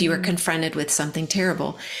have if you were confronted with something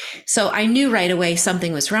terrible. So I knew right away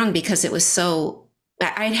something was wrong, because it was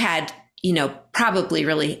I'd had, you know, probably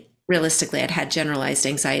really realistically, I'd had generalized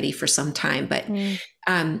anxiety for some time, but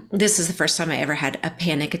this is the first time I ever had a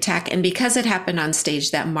panic attack. And because it happened on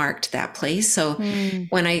stage, that marked that place. So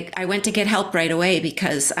when I went to get help right away,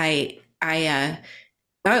 because it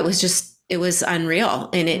was unreal.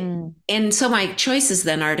 And and so my choices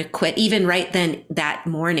then are to quit. Even right then that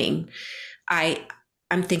morning,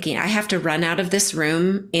 I'm thinking I have to run out of this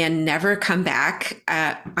room and never come back.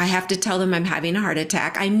 I have to tell them I'm having a heart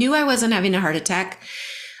attack. I knew I wasn't having a heart attack.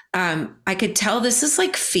 I could tell this is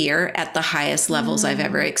like fear at the highest levels I've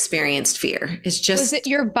ever experienced. Fear. It's just. Was it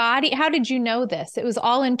your body? How did you know this? It was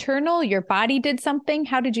all internal. Your body did something.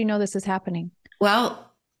 How did you know this is happening?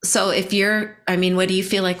 Well, so what do you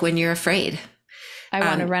feel like when you're afraid? I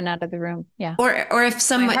want to run out of the room. Yeah. Or if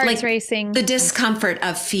someone like racing. The discomfort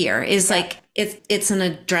of fear is like, it's an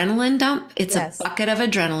adrenaline dump. It's a bucket of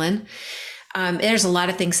adrenaline. There's a lot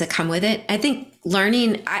of things that come with it. I think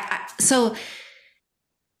learning,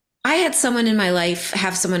 I had someone in my life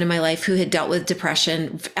who had dealt with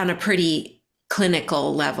depression on a pretty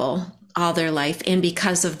clinical level all their life. And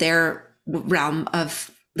because of their realm of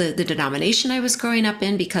the denomination I was growing up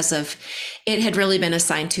in, because of it had really been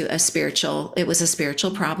assigned to it was a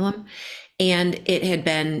spiritual problem, and it had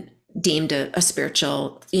been deemed a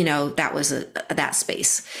spiritual, that was that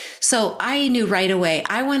space. So I knew right away,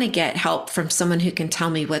 I want to get help from someone who can tell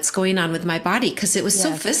me what's going on with my body, because it was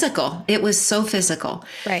so physical. It was so physical.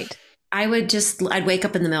 Right. I'd wake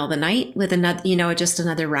up in the middle of the night with another, just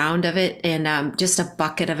another round of it, and just a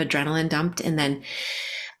bucket of adrenaline dumped. And then,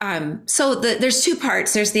 so there's two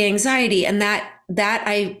parts. There's the anxiety, and that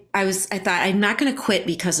I thought, I'm not going to quit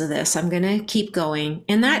because of this. I'm going to keep going.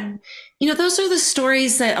 And that, those are the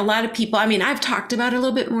stories that a lot of people, I've talked about a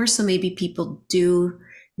little bit more, so maybe people do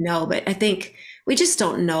know, but I think we just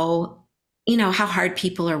don't know, how hard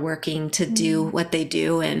people are working to do what they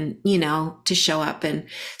do, and, to show up. And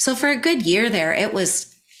so for a good year there, it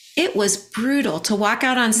was brutal to walk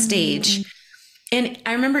out on stage. And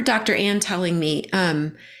I remember Dr. Ann telling me,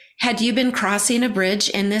 had you been crossing a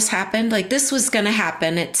bridge and this happened, like this was going to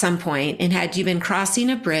happen at some point, and had you been crossing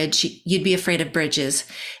a bridge, you'd be afraid of bridges.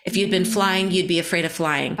 If you'd been flying, you'd be afraid of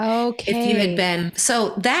flying. Okay. If you had been,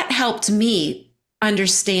 so that helped me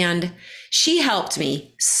understand. She helped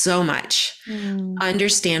me so much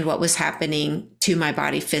understand what was happening to my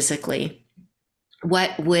body physically,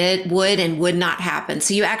 what would and would not happen.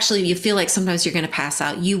 So you feel like sometimes you're going to pass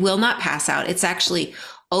out. You will not pass out. It's actually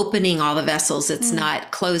opening all the vessels. It's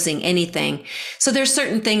not closing anything. So there's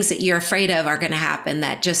certain things that you're afraid of are going to happen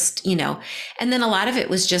that just, and then a lot of it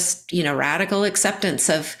was just, radical acceptance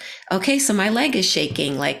of, okay, so my leg is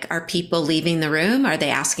shaking. Like, are people leaving the room? Are they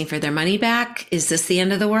asking for their money back? Is this the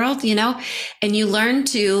end of the world? And you learn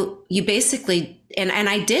you basically, and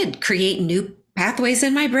I did create new pathways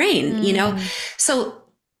in my brain, so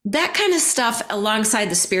that kind of stuff alongside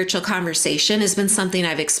the spiritual conversation has been something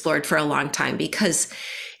I've explored for a long time, because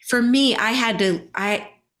for me, the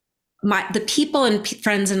people and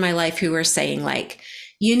friends in my life who were saying, like,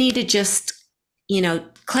 you need to just,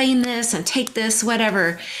 claim this and take this,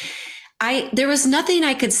 whatever. There was nothing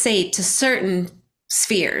I could say to certain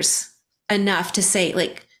spheres enough to say,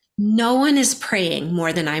 like, no one is praying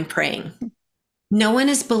more than I'm praying. No one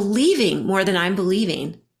is believing more than I'm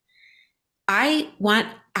believing. I want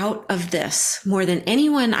out of this more than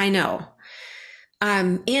anyone I know.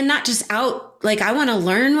 And not just out, like, I want to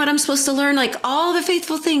learn what I'm supposed to learn, like all the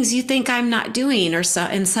faithful things you think I'm not doing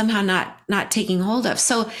and somehow not taking hold of.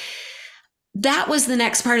 So that was the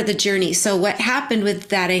next part of the journey. So what happened with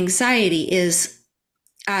that anxiety is,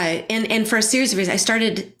 and for a series of reasons, I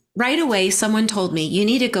started right away. Someone told me, you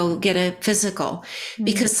need to go get a physical,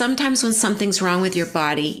 because sometimes when something's wrong with your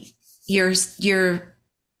body, your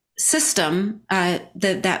system, so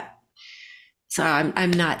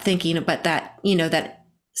I'm not thinking about that, that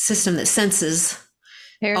system that senses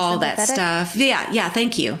all that stuff. Yeah.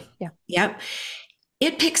 Thank you. Yeah. Yep.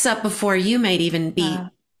 It picks up before you might even be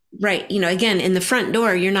right. Again, in the front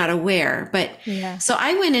door, you're not aware, but so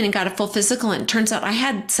I went in and got a full physical, and it turns out I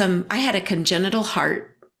had a congenital heart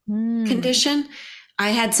condition. I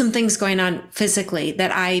had some things going on physically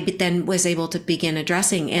that I then was able to begin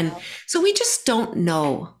addressing. And so we just don't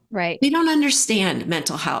know. Right. We don't understand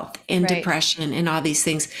mental health and depression and all these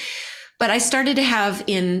things. But I started to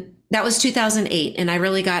that was 2008. And I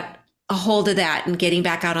really got a hold of that and getting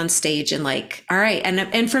back out on stage and like, all right.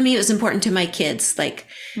 And for me, it was important to my kids. Like,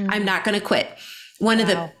 I'm not going to quit. One of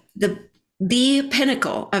the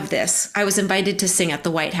pinnacle of this, I was invited to sing at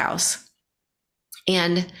the White House,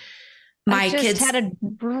 and my kids had a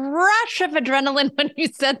rush of adrenaline when you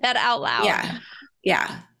said that out loud. Yeah.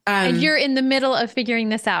 Yeah. And you're in the middle of figuring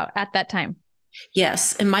this out at that time.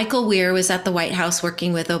 Yes. And Michael Weir was at the White House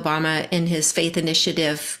working with Obama in his faith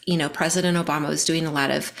initiative. President Obama was doing a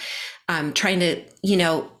lot of trying to,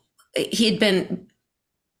 he'd been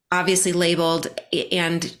obviously labeled,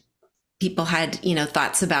 and people had,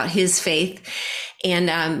 thoughts about his faith.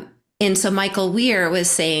 And so Michael Weir was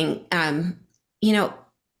saying,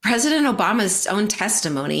 President Obama's own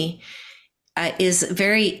testimony is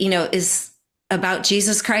very, is about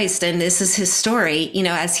Jesus Christ. And this is his story,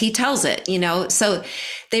 as he tells it, so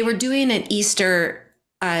they were doing an Easter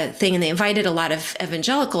thing, and they invited a lot of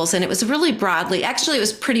evangelicals, and it was really it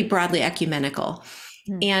was pretty broadly ecumenical.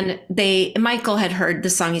 And Michael had heard the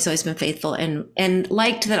song, He's Always Been Faithful, and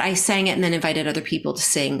liked that I sang it, and then invited other people to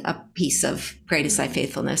sing a piece of Great Is Thy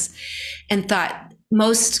Faithfulness, and thought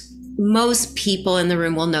most people in the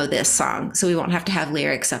room will know this song, so we won't have to have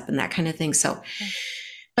lyrics up and that kind of thing. So,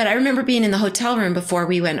 but I remember being in the hotel room before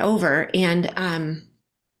we went over, and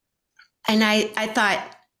I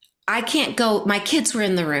thought, I can't go. My kids were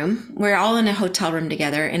in the room. We're all in a hotel room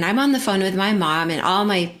together, and I'm on the phone with my mom and all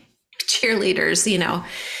my cheerleaders,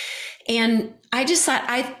 And I just thought,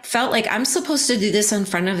 I felt like I'm supposed to do this in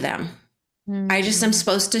front of them. I just am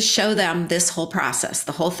supposed to show them this whole process,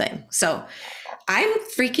 the whole thing. So I'm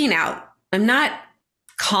freaking out. I'm not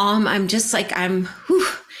calm. I'm just like,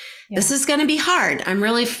 this is going to be hard.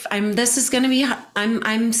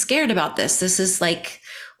 I'm scared about this. This is like,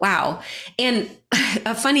 wow. And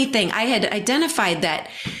a funny thing, I had identified that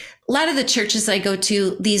a lot of the churches I go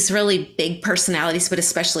to, these really big personalities, but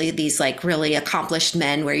especially these like really accomplished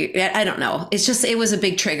men where I don't know. It was a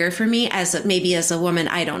big trigger for me maybe as a woman,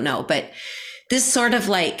 I don't know. But this sort of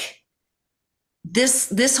like,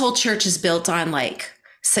 this whole church is built on like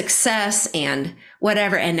success and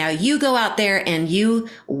whatever. And now you go out there and you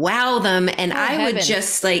wow them. And I would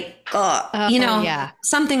just like,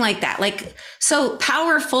 something like that. Like, so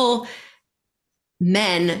powerful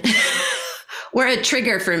men were a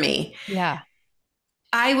trigger for me. Yeah.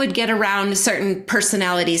 I would get around certain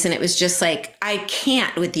personalities and it was just like, I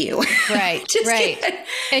can't with you. Right. Right. Can't.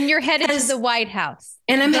 And you're headed to the White House.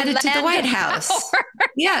 And I'm headed to the White House.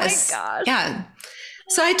 Yes. Oh my gosh. Yeah.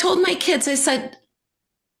 So I told my kids,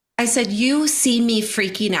 I said, you see me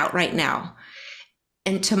freaking out right now.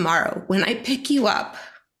 And tomorrow when I pick you up,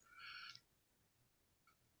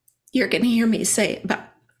 you're going to hear me say about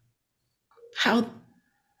how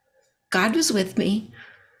God was with me,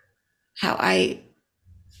 how I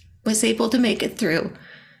was able to make it through.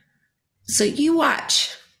 So you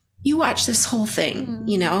watch this whole thing,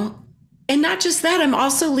 you know, and not just that, I'm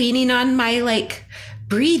also leaning on my like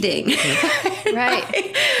breathing,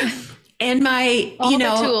 right? And my, all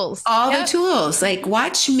the tools, like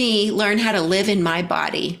watch me learn how to live in my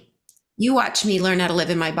body. You watch me learn how to live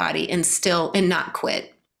in my body and not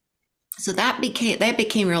quit. So that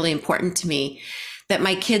became really important to me, that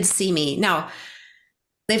my kids see me. Now,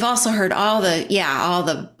 they've also heard all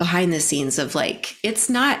the behind the scenes of like, it's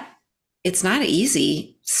not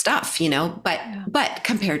easy stuff, you know, but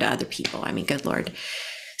compared to other people, I mean, good Lord.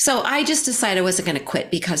 So I just decided I wasn't going to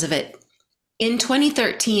quit because of it. In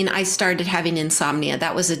 2013, I started having insomnia.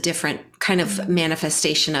 That was a different kind of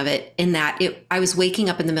manifestation of it, in that I was waking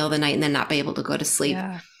up in the middle of the night and then not be able to go to sleep.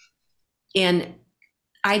 Yeah. And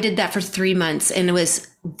I did that for 3 months and it was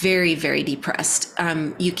very, very depressed.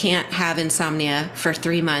 You can't have insomnia for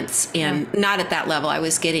 3 months and not at that level. I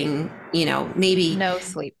was getting, maybe no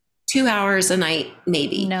sleep, 2 hours a night,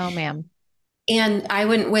 maybe. No, ma'am. And I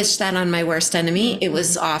wouldn't wish that on my worst enemy. It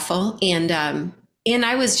was awful. And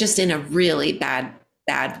I was just in a really bad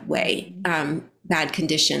way, bad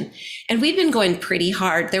condition. And we'd been going pretty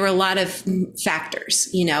hard. There were a lot of factors,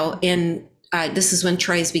 and this is when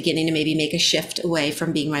Troy's beginning to maybe make a shift away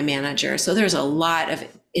from being my manager. So there's a lot of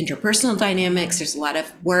interpersonal dynamics. There's a lot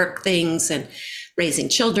of work things and raising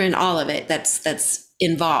children, all of it that's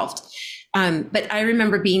involved. But I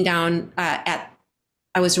remember being down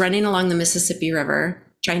I was running along the Mississippi River,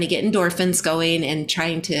 trying to get endorphins going and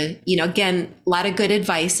trying to, again, a lot of good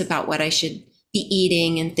advice about what I should be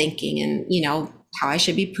eating and thinking and, how I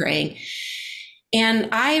should be praying. And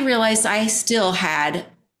I realized I still had,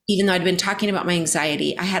 even though I'd been talking about my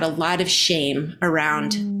anxiety, I had a lot of shame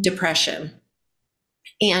around depression.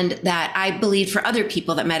 And that I believed for other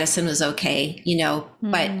people that medicine was okay,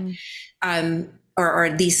 but,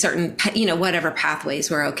 or these certain, whatever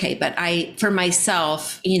pathways were okay. But for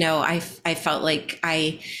myself, I felt like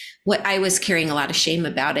I was carrying a lot of shame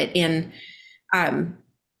about it. And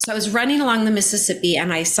so I was running along the Mississippi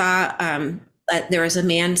and I saw that there was a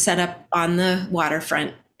man set up on the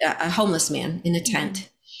waterfront, a homeless man in a tent.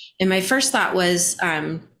 And my first thought was,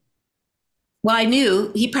 I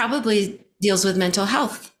knew he probably deals with mental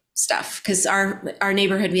health stuff, because our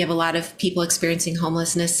neighborhood, we have a lot of people experiencing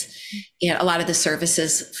homelessness, and a lot of the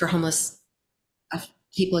services for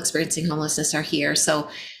people experiencing homelessness are here. So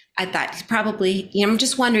I thought he's probably, I'm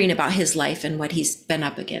just wondering about his life and what he's been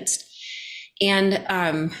up against. And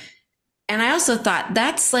I also thought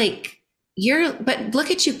that's like, but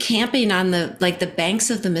look at you camping on the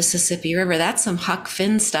banks of the Mississippi River. That's some Huck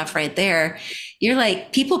Finn stuff right there. You're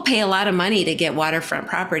like, people pay a lot of money to get waterfront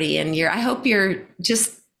property, and I hope you're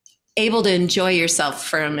just able to enjoy yourself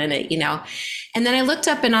for a minute, And then I looked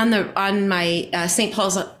up, and on my St.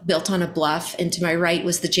 Paul's built on a bluff, and to my right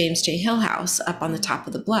was the James J. Hill house up on the top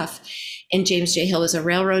of the bluff. And James J. Hill was a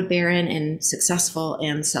railroad baron and successful.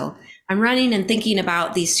 And so I'm running and thinking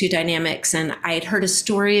about these two dynamics. And I had heard a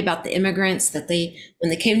story about the immigrants that when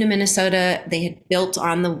they came to Minnesota, they had built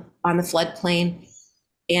on the floodplain.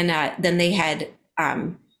 And then they had,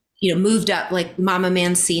 moved up, like Mama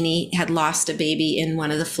Mancini had lost a baby in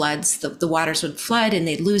one of the floods. The waters would flood and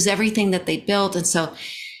they'd lose everything that they built. And so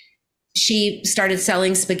she started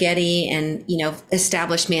selling spaghetti and,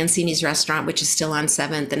 established Mancini's restaurant, which is still on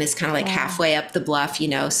 7th and is kind of like halfway up the bluff,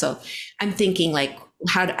 So I'm thinking like,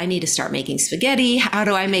 how do I need to start making spaghetti? How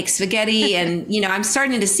do I make spaghetti? And, I'm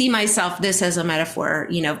starting to see myself this as a metaphor,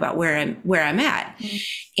 about where I'm at. Mm-hmm.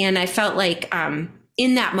 And I felt like,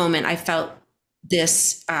 in that moment, I felt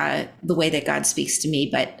this, the way that God speaks to me,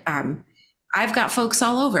 but, I've got folks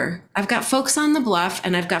all over. I've got folks on the bluff,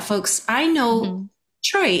 and I've got folks I know. Mm-hmm.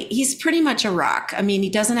 Troy, he's pretty much a rock. I mean, he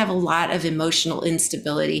doesn't have a lot of emotional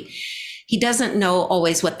instability. He doesn't know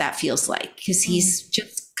always what that feels like because he's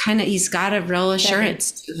just he's got a real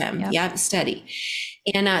assurance to him. Yep. Yeah, steady.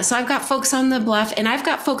 And so I've got folks on the bluff and I've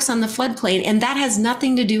got folks on the floodplain, and that has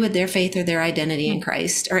nothing to do with their faith or their identity in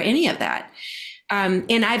Christ or any of that.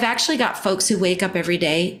 And I've actually got folks who wake up every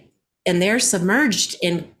day and they're submerged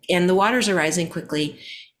and the waters are rising quickly.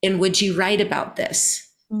 And would you write about this?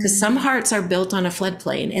 Because some hearts are built on a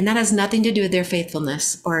floodplain, and that has nothing to do with their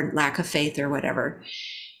faithfulness or lack of faith or whatever.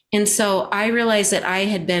 And so I realized that I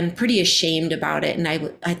had been pretty ashamed about it. And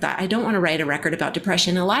I thought, I don't want to write a record about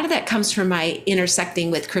depression. A lot of that comes from my intersecting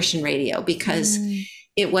with Christian radio, because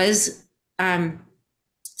it was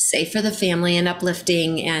safe for the family and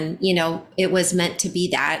uplifting. And, it was meant to be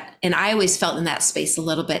that. And I always felt in that space a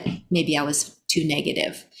little bit, maybe I was too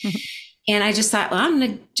negative. And I just thought, well, I'm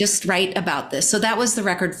going to just write about this. So that was the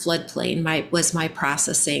record Floodplain, was my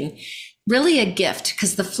processing. Really a gift,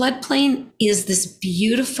 because the floodplain is this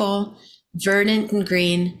beautiful, verdant and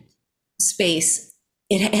green space.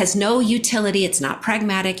 It has no utility. It's not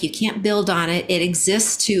pragmatic. You can't build on it. It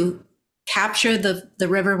exists to capture the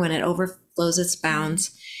river when it overflows its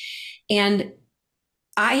bounds. And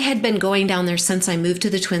I had been going down there since I moved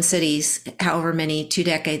to the Twin Cities, however many, 2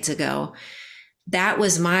 decades ago. That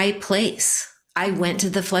was my place. I went to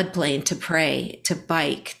the floodplain to pray, to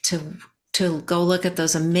bike, to go look at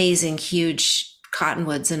those amazing, huge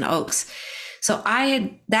cottonwoods and oaks. So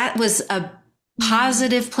that was a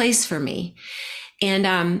positive place for me. And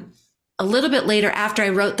a little bit later, after I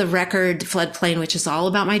wrote the record Floodplain, which is all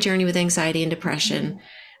about my journey with anxiety and depression,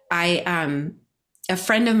 a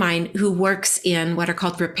friend of mine who works in what are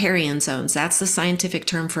called riparian zones, that's the scientific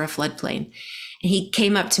term for a floodplain. And he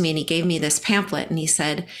came up to me and he gave me this pamphlet and he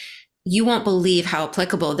said, you won't believe how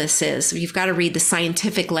applicable this is. You've got to read the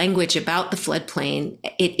scientific language about the floodplain.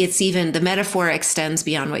 It's even, the metaphor extends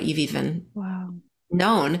beyond what you've even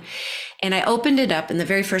known. And I opened it up and the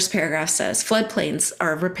very first paragraph says, floodplains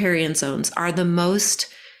or riparian zones are the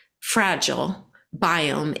most fragile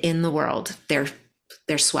biome in the world. They're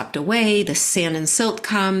swept away. The sand and silt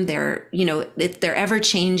come. They're ever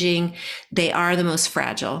changing. They are the most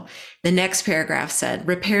fragile. The next paragraph said,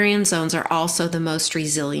 riparian zones are also the most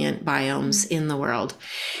resilient biomes in the world.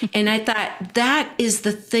 And I thought that is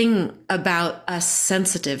the thing about us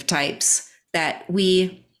sensitive types, that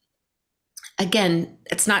again,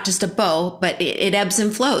 it's not just a bow, but it ebbs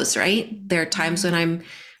and flows, right? There are times when I'm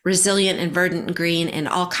resilient and verdant and green and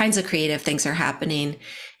all kinds of creative things are happening.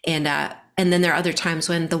 And then there are other times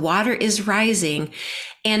when the water is rising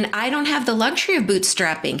and I don't have the luxury of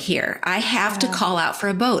bootstrapping here. I have to call out for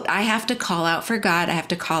a boat. I have to call out for God. I have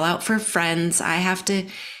to call out for friends. I have to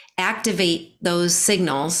activate those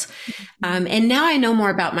signals. And now I know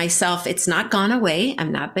more about myself. It's not gone away. I've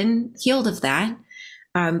not been healed of that.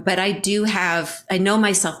 But I know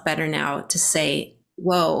myself better now to say,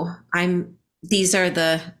 whoa, these are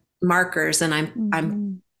the markers and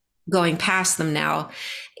I'm going past them now.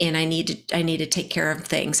 And I need to take care of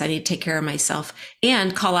things. I need to take care of myself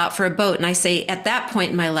and call out for a boat. And I say at that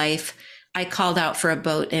point in my life, I called out for a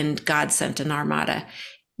boat and God sent an armada.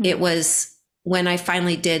 It was when I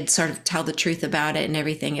finally did sort of tell the truth about it and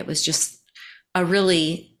everything. It was just a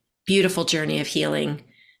really beautiful journey of healing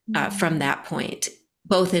from that point,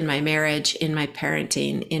 both in my marriage, in my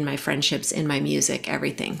parenting, in my friendships, in my music,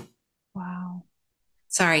 everything. Wow.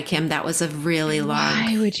 Sorry, Kim, that was a really long.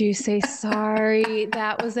 Why would you say sorry?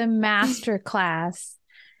 That was a masterclass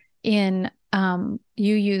in,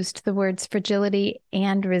 you used the words fragility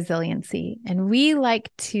and resiliency. And we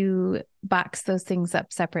like to box those things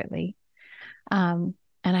up separately. And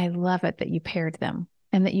I love it that you paired them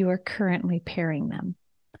and that you are currently pairing them.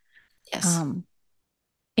 Yes.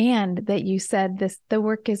 And that you said the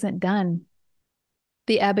work isn't done.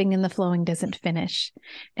 The ebbing and the flowing doesn't finish.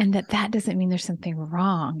 And that doesn't mean there's something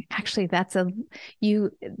wrong. Actually, that's a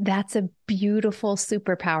beautiful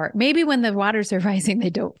superpower. Maybe when the waters are rising, they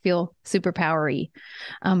don't feel superpowery.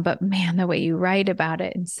 But man, the way you write about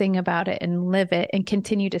it and sing about it and live it and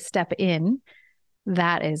continue to step in,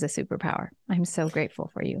 that is a superpower. I'm so grateful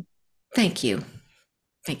for you. Thank you.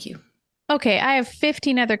 Thank you. Okay. I have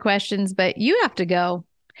 15 other questions, but you have to go.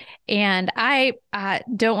 And I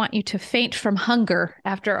don't want you to faint from hunger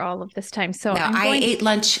after all of this time. So No, I ate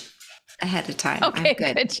lunch ahead of time. Okay,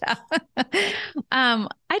 I'm good. job.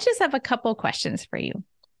 I just have a couple questions for you.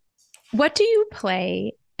 What do you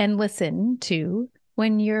play and listen to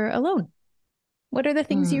when you're alone? What are the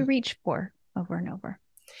things you reach for over and over?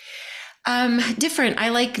 Different. I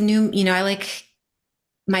like new, I like,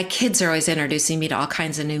 my kids are always introducing me to all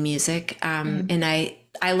kinds of new music. And I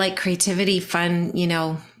like creativity, fun,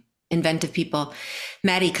 inventive people.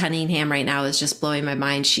 Maddie Cunningham right now is just blowing my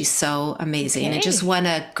mind. She's so amazing. Okay. And just won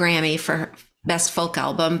a Grammy for best folk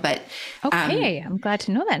album, but I'm glad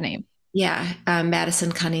to know that name. Yeah,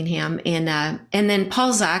 Madison Cunningham. And then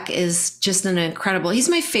Paul Zak is just an incredible, he's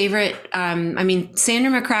my favorite.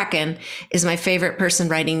 Sandra McCracken is my favorite person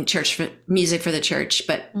writing music for the church,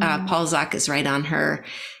 but Paul Zak is right on her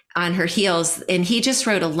heels. And he just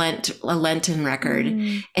wrote a Lenten record,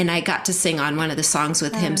 and I got to sing on one of the songs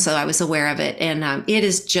with him. So I was aware of it, and it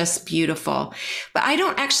is just beautiful. But I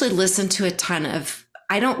don't actually listen to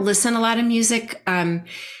I don't listen a lot of music.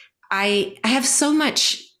 I have so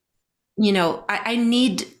much, I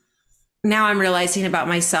need, now I'm realizing about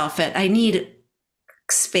myself that I need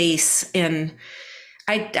space, and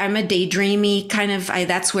I'm a daydreamy kind of,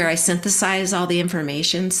 that's where I synthesize all the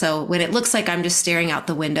information. So when it looks like I'm just staring out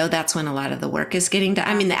the window, that's when a lot of the work is getting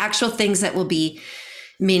done. The actual things that will be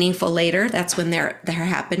meaningful later, that's when they're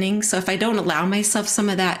happening. So if I don't allow myself some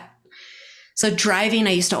of that, so driving,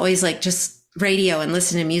 I used to always like just radio and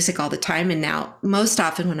listen to music all the time. And now most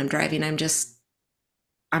often when I'm driving, I'm just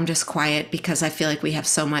quiet, because I feel like we have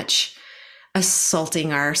so much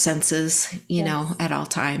assaulting our senses, at all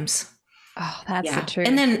times. Oh, that's the truth.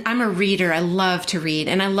 And then I'm a reader. I love to read,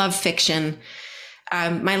 and I love fiction.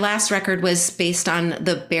 My last record was based on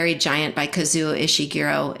The Buried Giant by Kazuo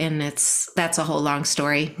Ishiguro, and that's a whole long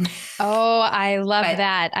story. Oh, I love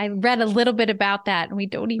that. I read a little bit about that, and we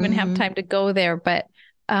don't even have time to go there, but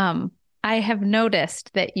I have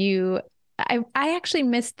noticed that I actually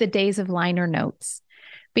missed the days of liner notes,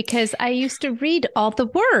 because I used to read all the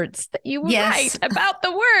words that you would write about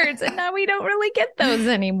the words, and now we don't really get those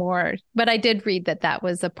anymore. But I did read that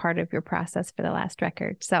was a part of your process for the last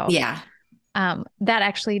record. So that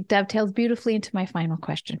actually dovetails beautifully into my final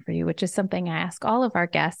question for you, which is something I ask all of our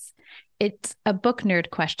guests. It's a book nerd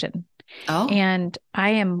question. Oh. And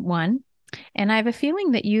I am one. And I have a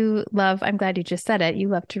feeling that you love, I'm glad you just said it, you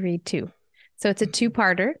love to read too. So it's a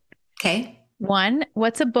two-parter. Okay. One,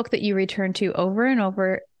 what's a book that you return to over and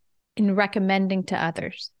over in recommending to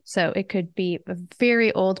others? So it could be a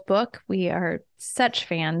very old book. We are such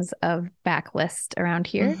fans of backlist around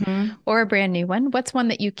here, or a brand new one. What's one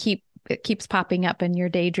that it keeps popping up in your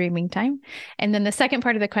daydreaming time? And then the second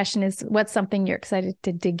part of the question is, what's something you're excited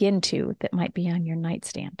to dig into that might be on your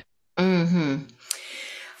nightstand? Okay.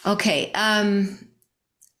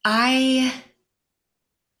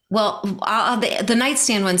 The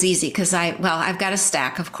nightstand one's easy, because I've got a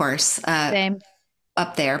stack, of course,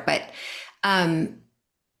 up there, but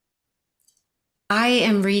I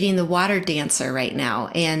am reading The Water Dancer right now.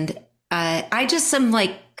 And I just am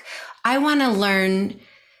like, I want to learn.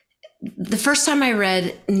 The first time I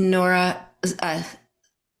read Nora,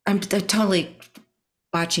 I'm totally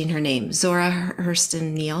watching her name, Zora Neale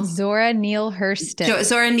Hurston. Zora Neale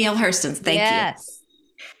Hurston. Thank you. Yes.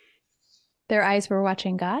 Their Eyes Were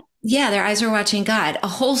Watching God? Yeah, Their Eyes Were Watching God. A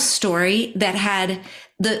whole story that had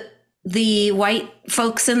the white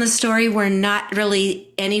folks in the story were not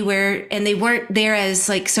really anywhere, and they weren't there as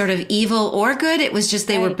like sort of evil or good. It was just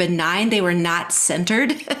they were benign. They were not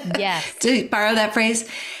centered. Yes. To borrow that phrase.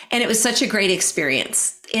 And it was such a great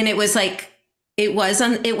experience. And it was like, it was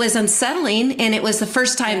unsettling. And it was the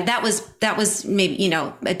first time that was maybe,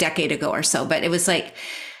 a decade ago or so, but it was like,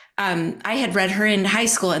 I had read her in high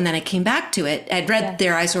school, and then I came back to it. I'd read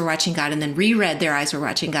Their Eyes Were Watching God, and then reread Their Eyes Were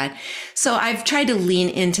Watching God. So I've tried to lean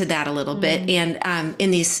into that a little bit. And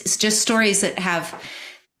in these just stories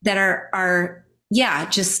that are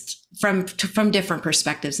just from different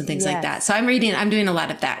perspectives and things like that. So I'm doing a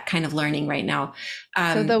lot of that kind of learning right now.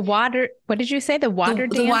 So what did you say? The Water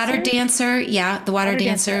Dancer? The Water Dancer. Yeah. The Water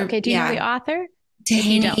Dancer. Okay. Do you know the author?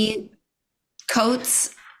 Tahani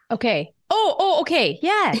Coates. Okay. Oh, okay.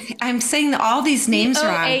 Yes. I'm saying all these names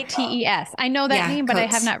wrong. Coates. I know that name, but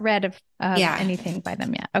Coates. I have not read of anything by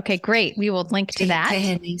them yet. Okay, great. We will link to that.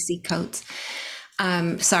 Tahani Coates.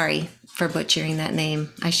 Sorry for butchering that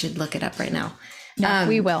name. I should look it up right now. No,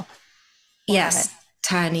 we will. Yes.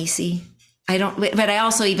 Ta-Nehisi. But I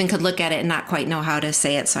also even could look at it and not quite know how to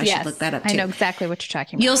say it. So I should look that up too. I know exactly what you're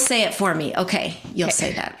talking about. You'll say it for me. Okay. You'll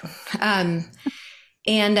say that.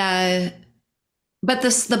 But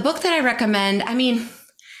the book that I recommend,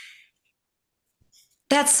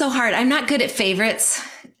 That's so hard. I'm not good at favorites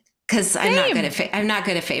because I'm not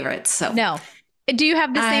good at favorites. So no. Do you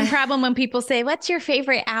have the same problem when people say, "What's your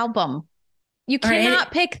favorite album?" You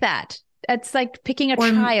cannot pick that. It's like picking a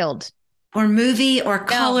child. Or movie or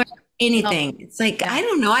color, anything. It's like, I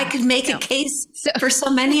don't know. I could make a case for so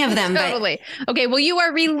many of them. Totally. But, okay. Well, you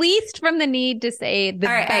are released from the need to say the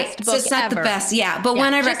best book so it's not ever. The best. Yeah. But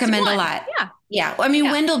one I recommend a lot. Yeah. Yeah. I mean,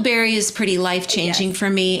 Wendell Berry is pretty life-changing for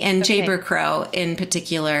me, and Jayber Crow in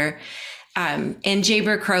particular. And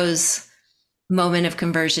Jayber Crow's moment of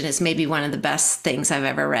conversion is maybe one of the best things I've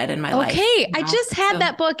ever read in my life. Okay. I just had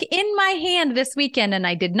that book in my hand this weekend and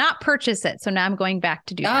I did not purchase it. So now I'm going back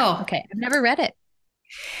to do that. Okay. I've never read it.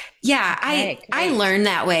 Yeah. I learned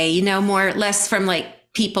that way, you know, more or less from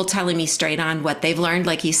like people telling me straight on what they've learned.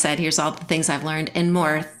 Like you said, here's all the things I've learned, and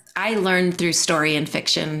more I learned through story and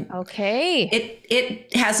fiction. Okay.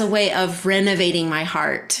 It has a way of renovating my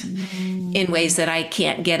heart in ways that I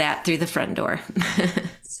can't get at through the front door.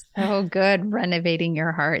 So good. Renovating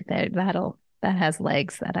your heart. That has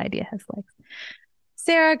legs. That idea has legs.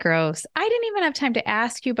 Sara Groves, I didn't even have time to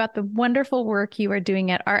ask you about the wonderful work you are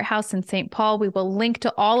doing at Art House in St. Paul. We will link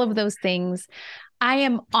to all of those things. I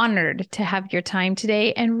am honored to have your time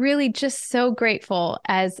today and really just so grateful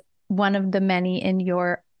as one of the many in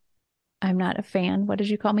your, I'm not a fan. What did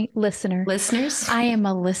you call me? Listeners. I am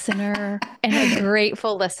a listener and a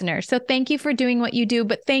grateful listener. So thank you for doing what you do,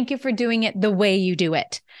 but thank you for doing it the way you do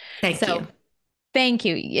it. Thank you. Thank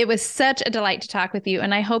you. It was such a delight to talk with you.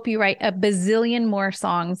 And I hope you write a bazillion more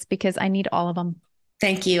songs because I need all of them.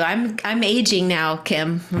 Thank you. I'm aging now,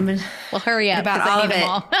 Kim. Well, hurry up. About all of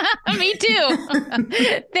it. Me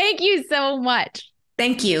too. Thank you so much.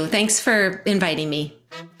 Thank you. Thanks for inviting me.